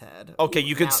on its head. Okay,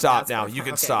 you can stop that's now. perfect. You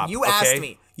can Okay, stop, You okay?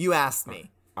 asked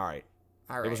me. All right.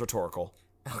 All right. It was rhetorical.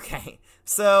 Okay.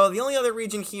 So the only other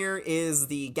region here is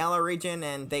the Galar region,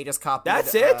 and they just copied.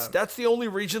 That's it? That's the only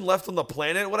region left on the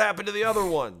planet? What happened to the other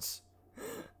ones?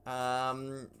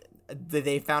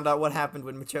 They found out what happened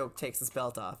when Machoke takes his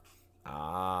belt off.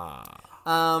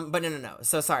 But no.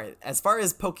 So sorry. As far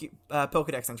as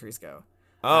Pokedex entries go,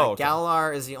 Okay.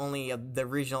 Galar is the only of the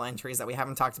regional entries that we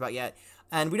haven't talked about yet,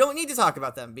 and we don't need to talk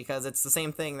about them because it's the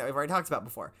same thing that we've already talked about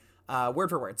before, word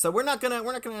for word. So we're not gonna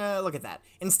look at that.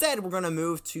 Instead, we're gonna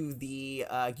move to the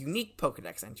unique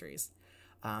Pokedex entries.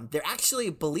 They're actually,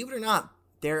 believe it or not,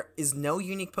 there is no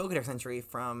unique Pokedex entry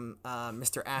from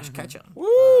Mr. Ash Ketchum.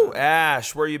 Woo!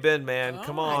 Ash, where you been, man?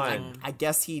 Come on. I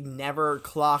guess he never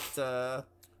clocked a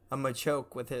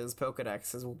Machoke with his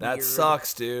Pokedex. His That weird,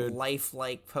 sucks, dude.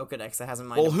 lifelike Pokedex that has a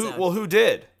mind of its own. Who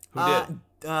did? Who did?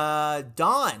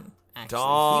 Dawn. Actually,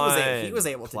 Dawn. he was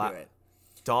able to do it.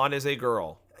 Dawn is a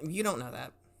girl. You don't know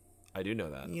that. I do know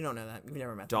that. You don't know that. You've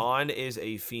never met them. Dawn is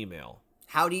a female.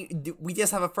 How we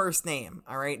just have a first name,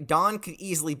 all right? Dawn could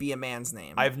easily be a man's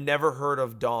name. I've never heard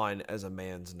of Dawn as a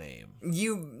man's name.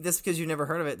 Just because you've never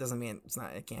heard of it doesn't mean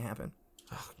it can't happen.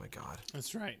 Oh my god.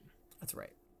 That's right. That's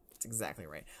right. That's exactly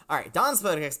right. All right, Dawn's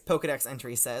Pokedex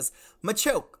entry says,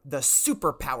 Machoke, the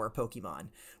superpower Pokemon.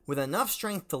 With enough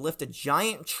strength to lift a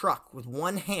giant truck with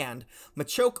one hand,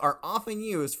 Machoke are often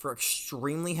used for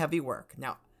extremely heavy work.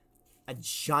 Now, a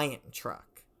giant truck.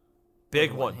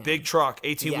 Big one. Big truck.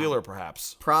 18-wheeler, Yeah.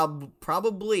 perhaps.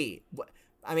 Probably.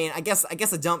 I mean, I guess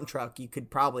a dump truck you could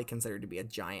probably consider to be a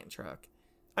giant truck.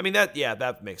 I mean, that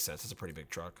makes sense. It's a pretty big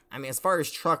truck. I mean, as far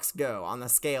as trucks go, on the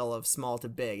scale of small to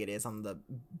big, it is on the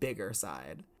bigger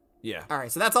side. Yeah. All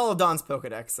right, so that's all of Dawn's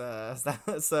Pokedex.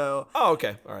 So Oh,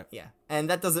 okay. All right. yeah, and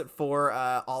that does it for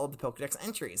all of the Pokedex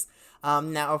entries.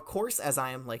 Now, of course, as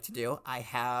I am like to do, I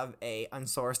have a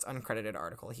unsourced, uncredited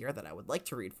article here that I would like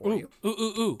to read for you.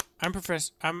 Ooh. I'm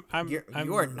professor.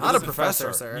 You are not a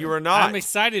professor, sir. You are not. I'm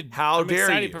excited. How I'm dare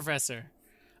excited, you? Professor.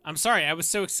 I'm sorry. I was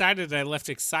so excited I left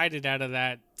excited out of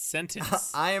that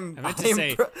sentence. I'm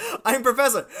say- I'm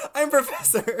professor. I'm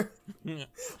professor.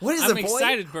 What is I'm it, boy?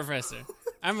 excited, Professor.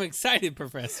 I'm excited,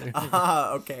 Professor.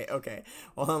 Okay.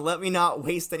 Well, then let me not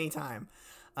waste any time.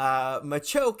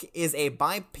 Machoke is a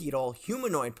bipedal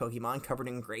humanoid Pokemon covered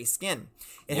in gray skin.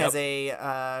 It has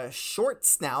a short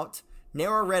snout,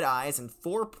 narrow red eyes, and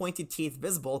 4 pointed teeth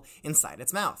visible inside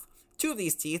its mouth. 2 of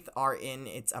these teeth are in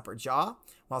its upper jaw,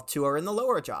 while 2 are in the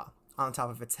lower jaw. On the top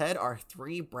of its head are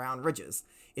 3 brown ridges.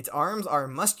 Its arms are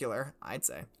muscular, I'd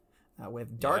say,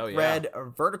 with dark red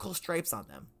vertical stripes on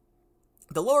them.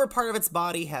 The lower part of its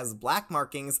body has black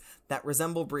markings that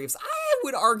resemble briefs. I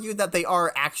would argue that they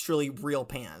are actually real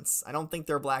pants. I don't think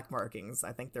they're black markings.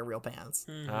 I think they're real pants.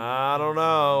 I don't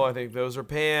know. I think those are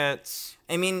pants.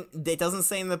 I mean, it doesn't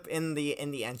say in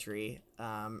the entry,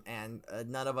 and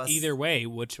none of us. Either way,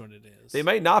 which one it is. They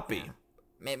might not be.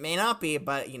 It may not be,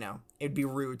 but it'd be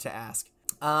rude to ask.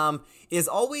 It is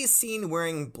always seen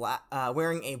wearing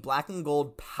a black and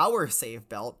gold power save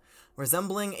belt,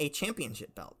 resembling a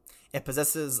championship belt. It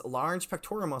possesses large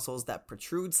pectoral muscles that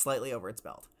protrude slightly over its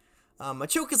belt.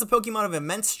 Machoke is a Pokemon of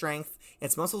immense strength.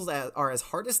 Its muscles are as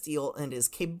hard as steel and is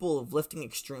capable of lifting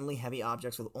extremely heavy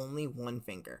objects with only one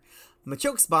finger.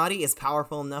 Machoke's body is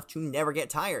powerful enough to never get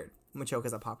tired. Machoke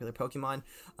is a popular Pokemon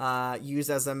used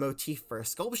as a motif for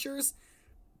sculptures.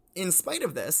 In spite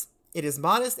of this, it is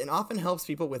modest and often helps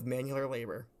people with manual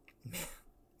labor.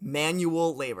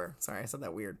 Manual labor. Sorry, I said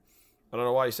that weird. I don't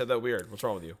know why you said that weird. What's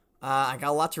wrong with you? I got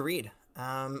a lot to read.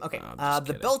 Okay.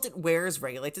 The belt it wears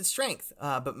regulates its strength,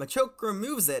 but Machoke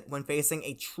removes it when facing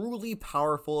a truly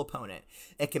powerful opponent.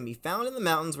 It can be found in the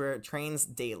mountains where it trains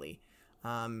daily.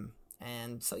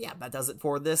 And so, yeah, that does it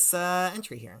for this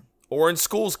entry here. Or in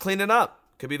schools cleaning up.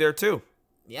 Could be there, too.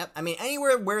 Yep. I mean,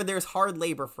 anywhere where there's hard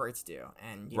labor for it to do.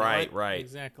 And you know what? Right.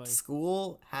 Exactly.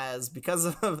 School has, because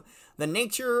of the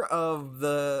nature of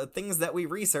the things that we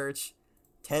research,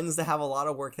 tends to have a lot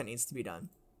of work that needs to be done.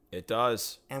 It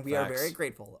does. And we are very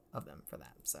grateful of them for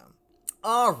that. So,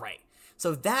 all right.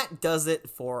 So that does it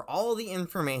for all the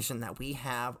information that we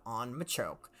have on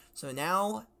Machoke. So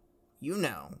now you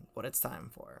know what it's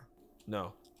time for.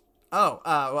 No. Oh,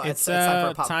 well, it's time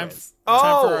for a pop quiz.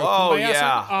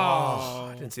 Yeah. Oh,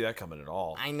 I didn't see that coming at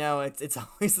all. I know, it's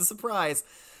always a surprise.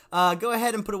 Go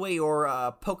ahead and put away your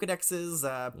Pokedexes.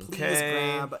 Please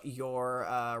grab your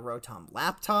Rotom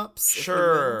laptops.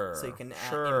 Sure. So you can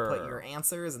input your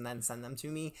answers and then send them to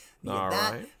me.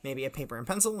 Right. Maybe a paper and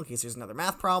pencil in case there's another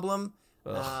math problem.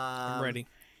 I'm ready.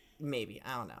 Maybe.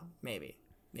 I don't know. Maybe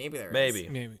there is.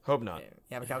 Maybe. Hope not. You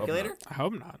have a calculator? I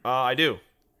hope not. I do.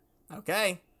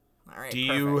 Okay. All right. Do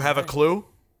you have a clue?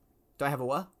 Do I have a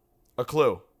what? A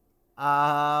clue. No,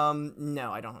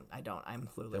 I don't. I'm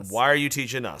clueless. Then why are you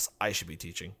teaching us? I should be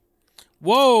teaching.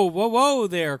 Whoa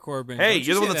there, Corbin. Hey,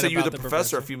 you're the one that said you were the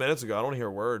professor a few minutes ago. I don't want to hear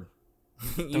a word.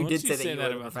 You did say that you were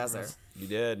the professor. You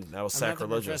did. That was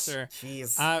sacrilegious.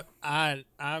 Jeez.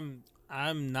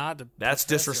 I'm not a That's professor.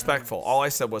 disrespectful. All I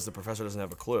said was the professor doesn't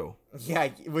have a clue. Yeah,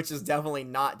 which is definitely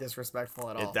not disrespectful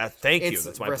at all. Thank you.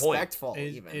 That's my point. It's respectful,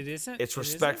 even. It isn't? It's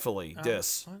respectfully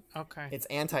dis. Okay. It's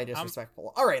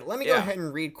anti-disrespectful. All right, let me go ahead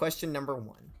and read question number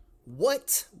 1.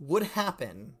 What would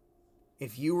happen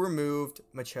if you removed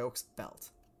Machoke's belt?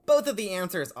 Both of the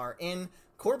answers are in.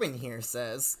 Corbin here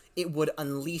says it would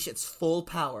unleash its full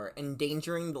power,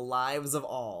 endangering the lives of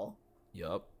all.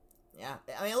 Yup. Yeah,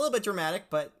 I mean, a little bit dramatic,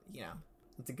 but, you know,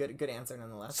 it's a good answer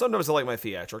nonetheless. Sometimes I like my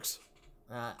theatrics.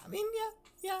 I mean,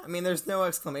 yeah. I mean, there's no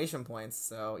exclamation points,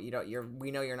 so we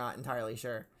know you're not entirely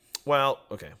sure. Well,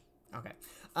 okay. Okay.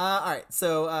 All right.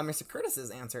 So, Mr.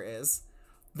 Curtis's answer is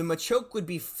the Machoke would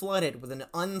be flooded with an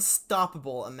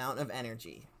unstoppable amount of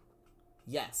energy.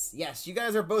 Yes. You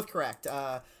guys are both correct.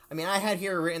 I mean, I had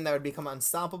here written that would become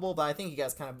unstoppable, but I think you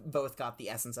guys kind of both got the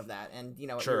essence of that, and you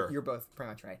know, sure. you're both pretty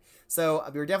much right. So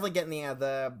we were definitely getting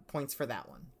the points for that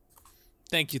one.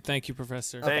 Thank you,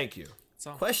 Professor. Okay. Thank you.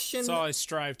 Question. That's all I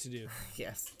strive to do.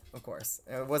 Yes, of course.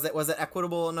 Was it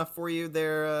equitable enough for you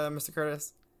there, Mr.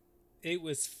 Curtis? It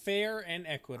was fair and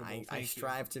equitable. I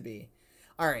strive to be.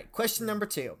 All right. Question number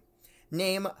 2.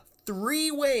 Name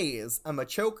 3 ways a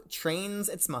Machoke trains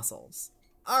its muscles.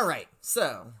 All right.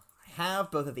 So I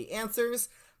have both of the answers.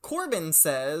 Corbin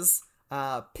says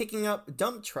picking up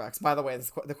dump trucks. By the way,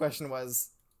 the question was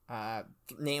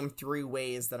name 3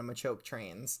 ways that a Machoke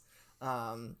trains.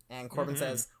 And Corbin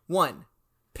says 1,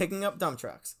 picking up dump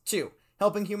trucks. 2,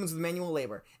 helping humans with manual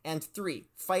labor. And 3,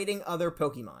 fighting other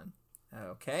Pokemon.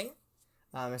 Okay.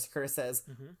 Mr. Curtis says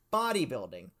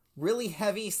bodybuilding, really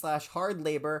heavy / hard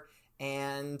labor,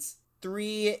 and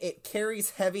 3, it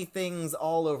carries heavy things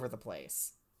all over the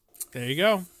place. There you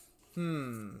go.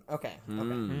 Okay.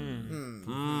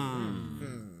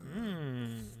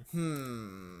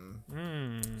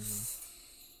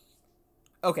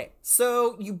 Okay,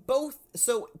 so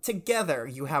together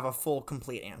you have a full,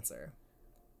 complete answer.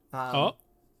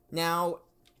 Now,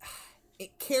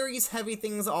 it carries heavy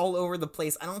things all over the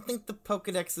place. I don't think the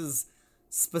Pokedexes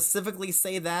specifically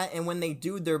say that, and when they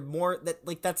do, they're more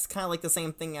that's kind of like the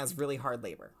same thing as really hard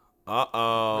labor.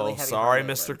 Really sorry,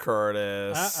 Mr.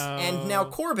 Curtis. And now,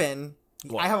 Corbin,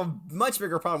 I have a much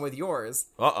bigger problem with yours.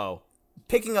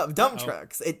 Picking up dump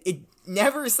trucks. It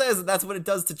never says that that's what it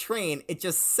does to train. It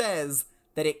just says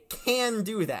that it can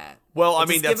do that. Well, I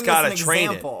mean, that's got to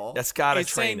train it. That's got to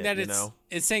train it, you know?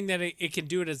 It's saying that it can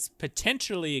do it as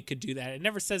potentially it could do that. It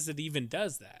never says it even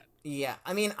does that. Yeah,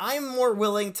 I mean, I'm more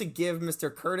willing to give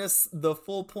Mr. Curtis the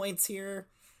full points here.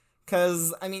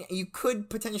 Because, I mean, you could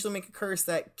potentially make a curse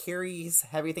that carries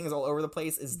heavy things all over the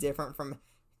place is different from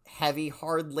heavy,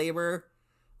 hard labor.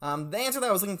 The answer that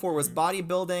I was looking for was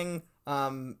bodybuilding,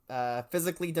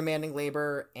 physically demanding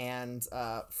labor, and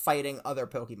fighting other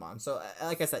Pokemon. So,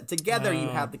 like I said, together you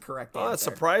have the correct answer. Oh, that's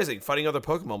surprising. Fighting other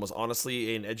Pokemon was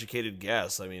honestly an educated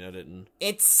guess. I mean, I didn't.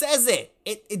 It says it.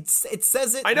 It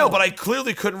says it. I know, but I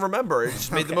clearly couldn't remember. It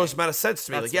just made the most amount of sense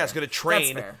to me. That's like, yeah, it's going to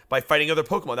train by fighting other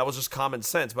Pokemon. That was just common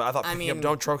sense. But I thought picking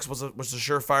up Trunks was a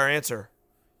surefire answer.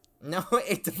 No,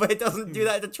 it doesn't do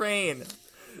that to train.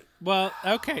 Well,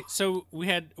 okay. So we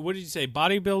had, what did you say?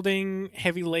 Bodybuilding,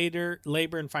 heavy labor,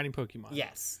 and fighting Pokemon.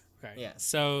 Yes. Okay. Yes.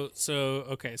 So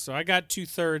okay. So I got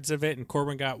 2/3 of it, and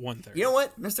Corbin got 1/3. You know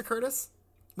what, Mr. Curtis?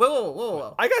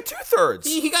 Whoa. I got 2/3.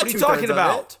 He got 2/3 What are you talking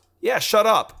about? Yeah, shut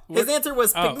up. His answer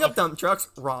was picking up dump trucks,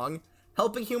 wrong.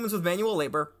 Helping humans with manual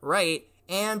labor, right.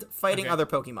 And fighting other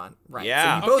Pokemon, right.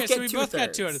 Yeah. So we both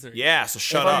got 2 out of 3. Yeah, so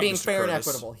shut up, I'm being Mr. fair Curtis. and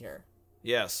equitable here.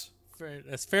 Yes.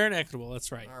 That's fair and equitable.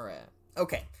 That's right. All right.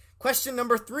 Okay. Question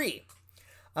number 3.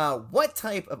 What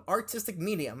type of artistic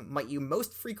medium might you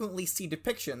most frequently see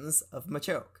depictions of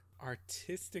Machoke?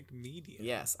 Artistic medium?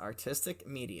 Yes, artistic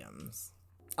mediums.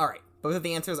 All right. Both of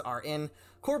the answers are in.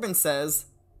 Corbin says,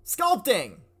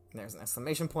 sculpting. There's an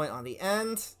exclamation point on the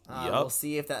end. We'll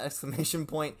see if that exclamation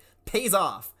point pays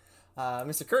off.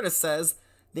 Mr. Curtis says,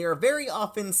 they are very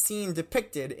often seen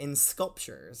depicted in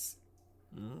sculptures.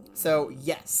 So,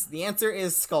 yes, the answer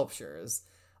is sculptures.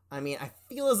 I mean, I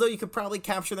feel as though you could probably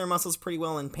capture their muscles pretty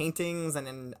well in paintings and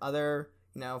in other,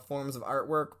 forms of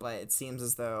artwork, but it seems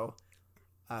as though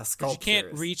sculptures... You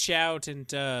can't reach out and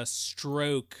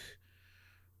stroke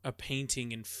a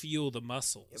painting and feel the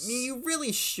muscles. I mean, you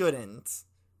really shouldn't.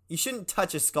 You shouldn't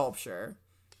touch a sculpture.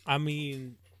 I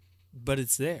mean, but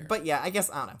it's there. But yeah, I guess,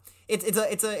 I don't know.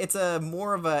 It's a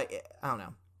more of a, I don't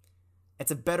know.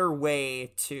 It's a better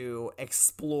way to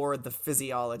explore the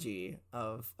physiology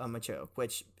of a Machoke,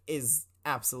 which is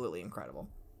absolutely incredible.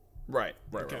 Right.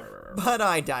 But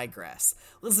I digress.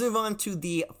 Let's move on to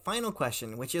the final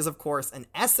question, which is, of course, an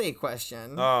essay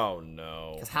question. Oh,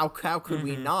 no. Because how could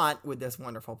we not with this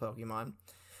wonderful Pokemon?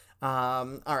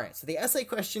 All right, so the essay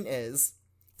question is,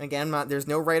 again, there's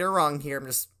no right or wrong here. I'm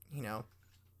just,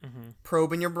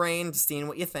 probing your brain, just seeing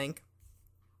what you think.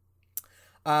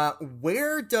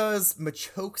 Where does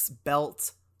Machoke's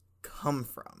belt come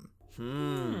from?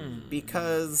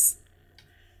 Because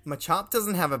Machop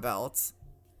doesn't have a belt,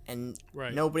 and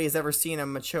nobody's ever seen a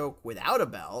Machoke without a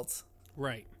belt.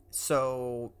 Right.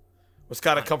 So it's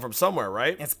got to come from somewhere,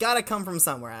 right? It's got to come from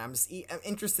somewhere, and I'm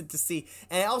interested to see.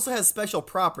 And it also has special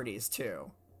properties too.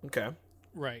 Okay.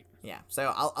 Right. Yeah.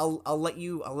 So I'll let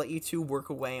you two work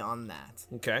away on that.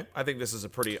 Okay. I think this is a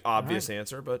pretty obvious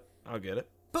answer, but I'll get it.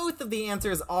 Both of the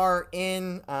answers are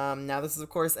in. Now, this is, of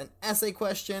course, an essay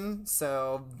question,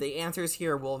 so the answers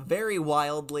here will vary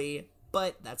wildly,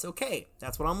 but that's okay.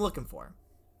 That's what I'm looking for.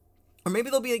 Or maybe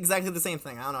they'll be exactly the same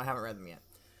thing. I don't know. I haven't read them yet.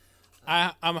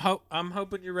 I'm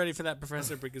hoping you're ready for that,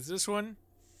 Professor, because this one,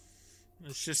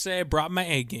 let's just say I brought my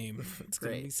A game. It's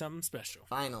going to be something special.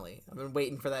 Finally. I've been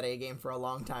waiting for that A game for a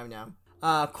long time now.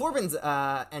 Corbin's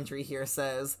entry here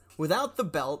says, without the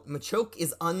belt, Machoke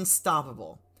is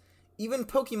unstoppable. Even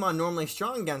Pokemon normally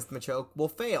strong against Machoke will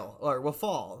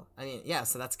fall. I mean, yeah,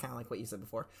 so that's kind of like what you said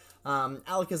before.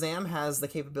 Alakazam has the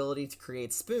capability to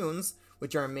create spoons,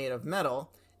 which are made of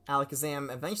metal.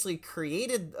 Alakazam eventually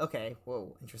created... Okay,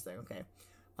 whoa, interesting, okay.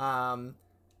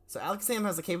 So Alakazam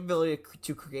has the capability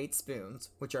to create spoons,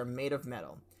 which are made of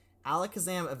metal.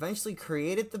 Alakazam eventually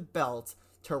created the belt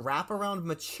to wrap around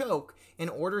Machoke in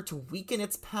order to weaken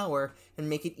its power and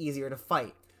make it easier to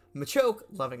fight. Machoke,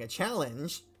 loving a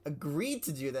challenge, agreed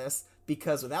to do this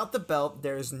because without the belt,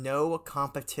 there's no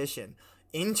competition.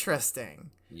 Interesting.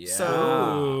 Yeah.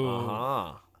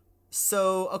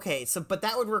 But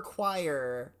that would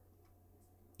require,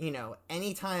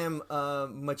 anytime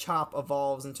Machop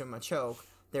evolves into Machoke,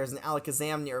 there's an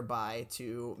Alakazam nearby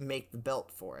to make the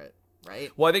belt for it,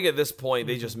 right? Well, I think at this point,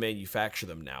 they just manufacture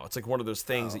them now. It's like one of those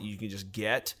things that you can just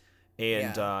get,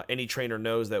 and any trainer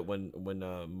knows that when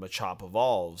Machop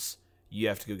evolves, you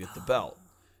have to go get the belt.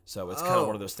 So it's kind of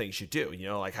one of those things you do,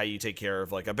 like how you take care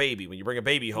of like a baby. When you bring a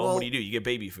baby home, what do? You get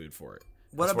baby food for it.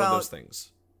 One of those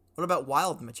things. What about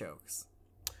wild Machokes?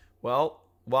 Well,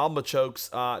 wild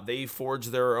Machokes, they forge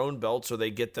their own belts, or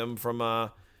they get them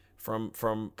from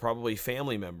probably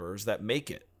family members that make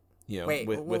it.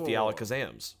 With the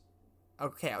Alakazams.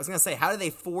 Okay, I was gonna say, how do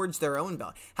they forge their own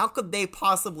belt? How could they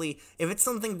possibly, if it's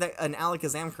something that an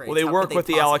Alakazam creates? Well, they work with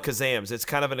the Alakazams. It's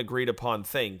kind of an agreed upon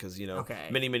thing because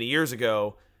many years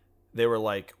ago, they were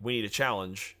like, "We need a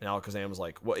challenge," and Alakazam was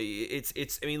like, "Well,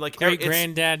 it's I mean, like great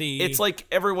granddaddy." It's like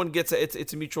everyone gets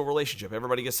it's a mutual relationship.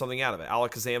 Everybody gets something out of it.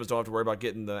 Alakazams don't have to worry about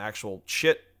getting the actual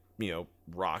shit,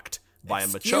 rocked by a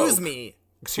Machoke. Excuse me.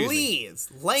 Excuse me. Please,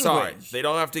 language. Sorry, they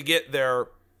don't have to get their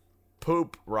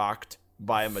poop rocked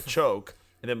by a Machoke,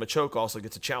 and then Machoke also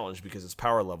gets a challenge because its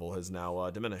power level has now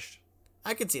diminished.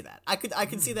 I could see that. I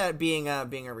could see that being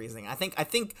a reasoning. I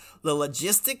think the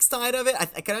logistics side of it, I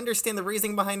can understand the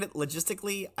reasoning behind it.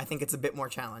 Logistically, I think it's a bit more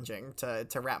challenging to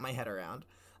wrap my head around.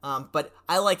 But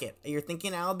I like it. You're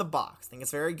thinking out of the box. I think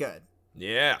it's very good.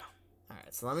 Yeah. All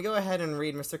right, so let me go ahead and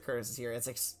read Mr. Curtis's here. It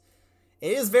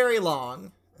is very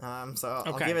long, so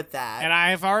I'll give it that. And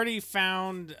I have already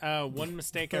found one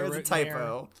mistake. There's a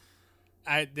typo.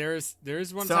 There's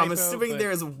one so typo. I'm assuming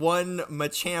there's one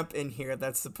Machamp in here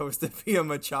that's supposed to be a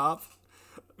Machop.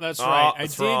 That's right. I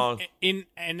that's did wrong. in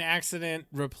an accident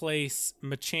replace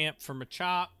Machamp for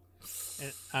Machop.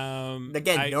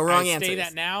 Again, no wrong answers. Say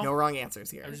that now. No wrong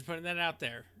answers here. I'm just putting that out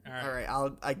there. All right.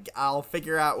 All right. I'll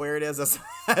figure out where it is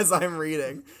as I'm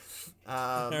reading.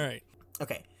 All right.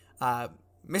 Okay.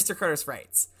 Mr. Curtis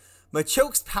writes,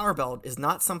 Machoke's power belt is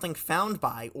not something found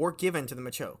by or given to the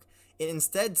Machoke. It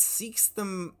instead seeks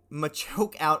the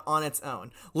Machoke out on its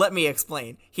own. Let me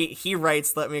explain. He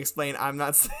writes, let me explain. I'm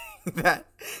not saying that.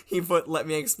 He put, let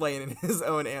me explain in his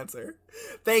own answer.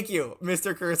 Thank you,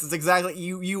 Mr. Curtis. It's exactly,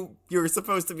 you're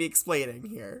supposed to be explaining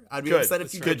here. I'd be upset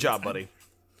if you Good job, buddy.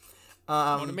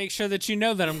 I want to make sure that you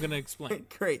know that I'm going to explain.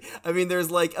 Great. I mean,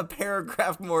 there's like a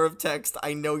paragraph more of text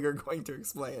I know you're going to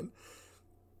explain.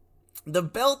 The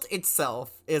belt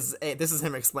itself is this is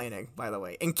him explaining, by the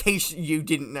way, in case you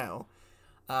didn't know.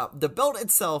 The belt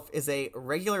itself is a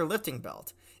regular lifting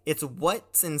belt. It's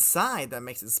what's inside that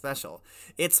makes it special.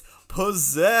 It's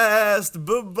possessed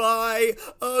by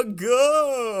a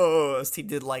ghost. He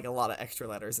did like a lot of extra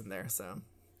letters in there, so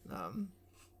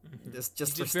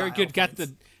just for very good. Got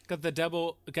the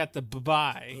double. Got the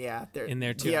bye. Yeah, in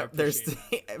there too. Yeah, there's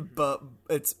but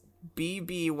it's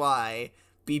BBY.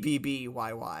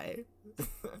 BBBYY.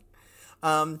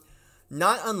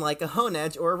 Not unlike a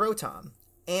Honedge or a Rotom.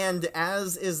 And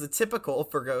as is the typical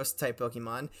for ghost-type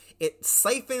Pokemon, it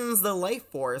siphons the life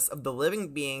force of the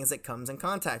living beings it comes in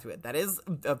contact with. That is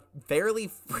a fairly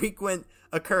frequent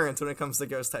occurrence when it comes to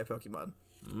ghost-type Pokemon.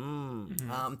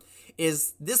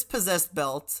 Is this possessed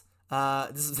belt,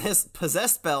 this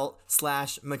possessed belt /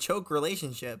 Machoke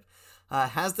relationship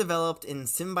has developed in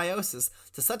symbiosis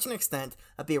to such an extent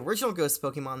that the original ghost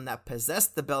Pokemon that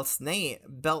possessed the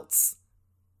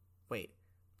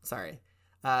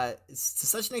to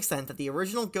such an extent that the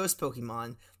original ghost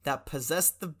Pokemon that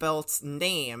possessed the belt's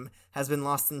name has been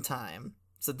lost in time.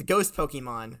 So the ghost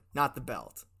Pokemon, not the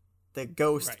belt. The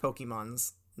ghost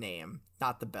Pokemon's name,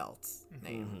 not the belt's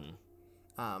name.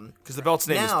 Because the belt's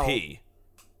name is P.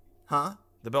 Huh?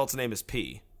 The belt's name is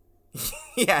P.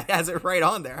 Yeah, it has it right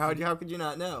on there. How could you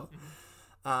not know?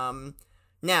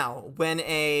 Now, when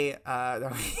a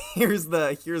here's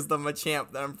the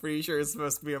Machamp that I'm pretty sure is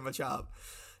supposed to be a Machop.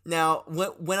 Now,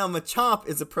 when a Machop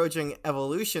is approaching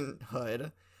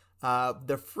evolutionhood,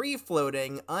 the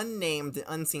free-floating, unnamed, and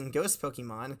unseen ghost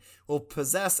Pokemon will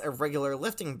possess a regular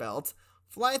lifting belt,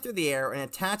 fly through the air, and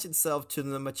attach itself to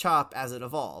the Machop as it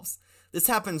evolves. This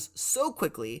happens so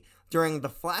quickly during the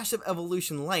flash of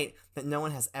evolution light that no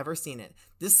one has ever seen it.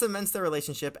 This cements their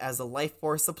relationship as a life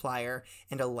force supplier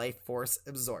and a life force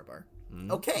absorber.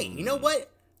 Okay, you know what?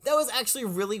 That was actually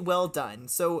really well done.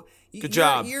 So good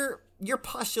job. You're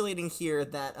postulating here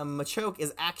that a Machoke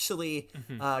is actually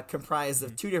comprised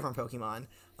of two different Pokemon.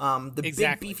 The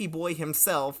big beefy boy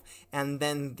himself, and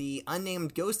then the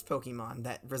unnamed ghost Pokemon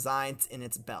that resides in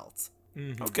its belt.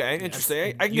 Okay,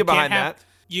 interesting. I can get behind that.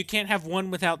 You can't have one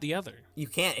without the other. You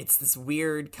can't. It's this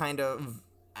weird kind of,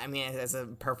 I mean, it's a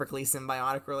perfectly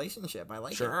symbiotic relationship. I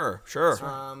like it. Sure.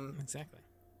 Exactly.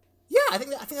 Yeah, I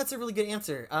think that's a really good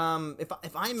answer.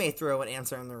 If I may throw an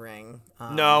answer in the ring.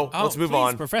 Let's move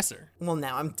on. Professor. Well,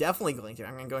 now I'm definitely going to.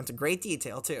 I'm going to go into great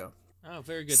detail too. Oh,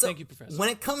 very good. So, thank you, Professor. When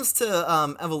it comes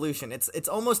to evolution, it's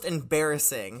almost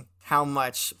embarrassing how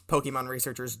much Pokemon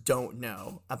researchers don't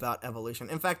know about evolution.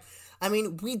 In fact, I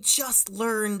mean, we just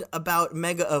learned about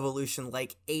Mega Evolution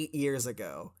like 8 years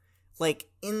ago. Like,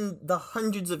 in the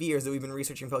hundreds of years that we've been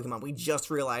researching Pokemon, we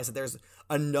just realized that there's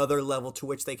another level to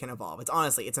which they can evolve.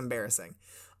 It's embarrassing.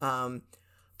 But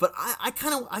I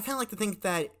kind of like to think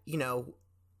that, you know,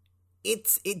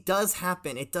 it does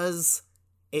happen.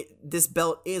 This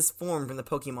belt is formed when the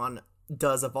Pokemon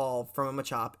does evolve from a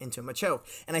Machop into a Machoke.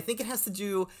 And I think it has to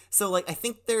do, I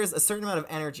think there's a certain amount of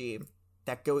energy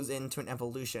that goes into an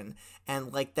evolution.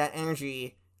 And, like, that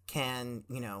energy can,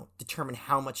 you know, determine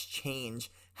how much change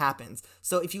happens.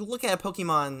 So if you look at a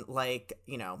Pokemon like,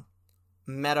 you know,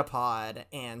 Metapod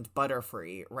and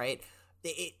Butterfree, right?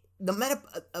 A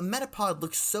Metapod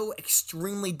looks so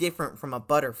extremely different from a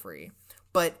Butterfree.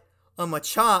 But a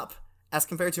Machop, as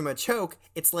compared to a Machoke,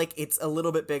 it's like it's a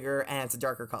little bit bigger and it's a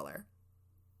darker color.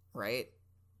 Right?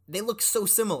 They look so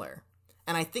similar.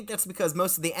 And I think that's because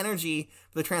most of the energy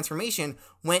for the transformation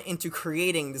went into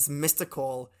creating this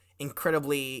mystical,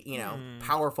 incredibly,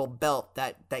 powerful belt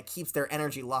that keeps their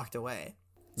energy locked away.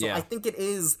 So I think it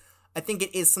is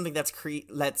something that's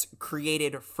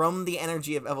created from the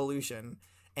energy of evolution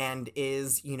and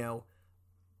is,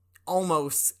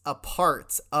 almost a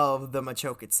part of the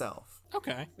Machoke itself.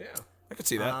 Okay. Yeah, I could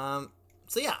see that.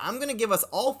 So yeah, I'm gonna give us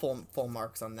all full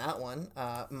marks on that one.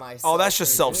 That's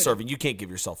just self-serving. You can't give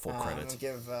yourself full credit.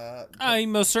 I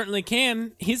most certainly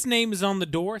can. His name is on the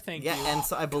door. Thank you. Yeah, and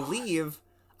so I believe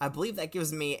that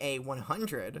gives me a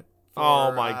 100.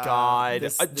 Oh my God!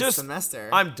 This semester.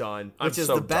 I'm done. Which is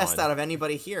the best out of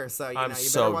anybody here. So you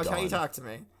better watch how you talk to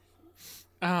me.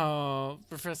 Oh,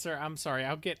 Professor, I'm sorry.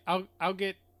 I'll get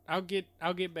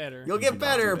better. You'll get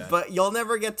better, but you'll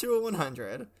never get to a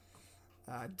 100.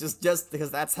 Just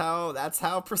because that's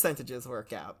how percentages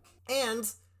work out. And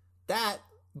that,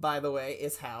 by the way,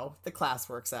 is how the class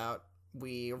works out.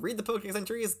 We read the Pokédex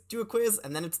entries, do a quiz,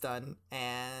 and then it's done.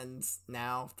 And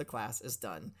now the class is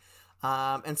done.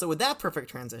 And so with that perfect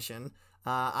transition,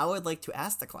 I would like to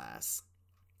ask the class,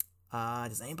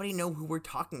 does anybody know who we're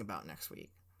talking about next week?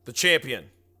 The champion.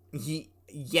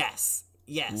 Yes.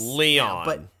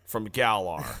 Leon from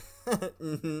Galar.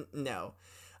 No.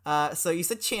 So you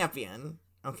said champion.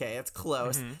 Okay, that's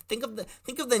close. Mm-hmm.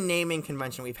 Think of the naming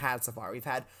convention we've had so far. We've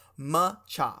had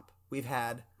Machop. We've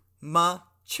had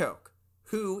Machoke.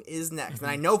 Who is next? Mm-hmm.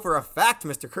 And I know for a fact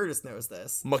Mr. Curtis knows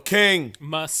this. Making.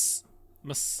 Musmack.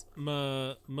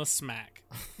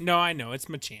 No, I know. It's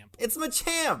Machamp. It's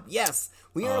Machamp. Yes.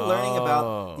 We are learning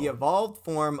about the evolved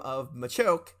form of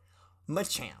Machoke,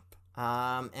 Machamp.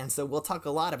 And so we'll talk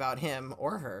a lot about him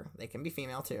or her. They can be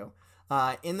female too.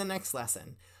 In the next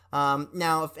lesson.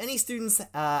 Now, if any students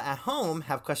at home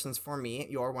have questions for me,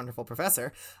 your wonderful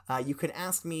professor, you could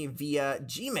ask me via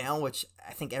Gmail, which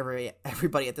I think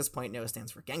everybody at this point knows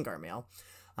stands for Gengar Mail,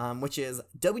 which is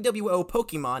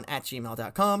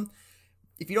wwopokemon@gmail.com.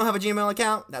 If you don't have a Gmail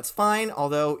account, that's fine,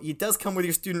 although it does come with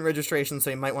your student registration,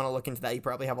 so you might want to look into that. You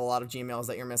probably have a lot of Gmails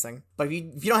that you're missing. But if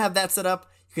you don't have that set up,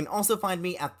 you can also find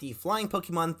me at the Flying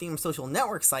Pokemon themed social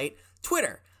network site,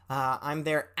 Twitter. I'm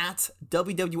there at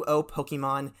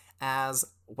WWOPokemon as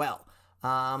well.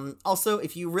 Also,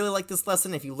 if you really like this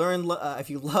lesson, if you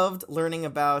loved learning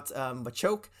about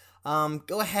Machoke,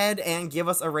 go ahead and give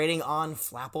us a rating on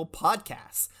Flapple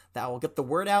Podcasts. That will get the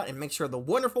word out and make sure the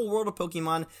wonderful world of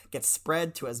Pokemon gets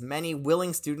spread to as many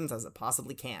willing students as it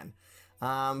possibly can.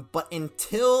 But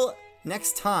until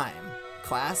next time,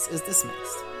 class is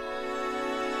dismissed.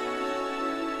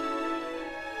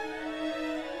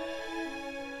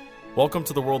 Welcome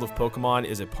to the World of Pokemon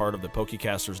is a part of the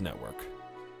Pokecasters Network.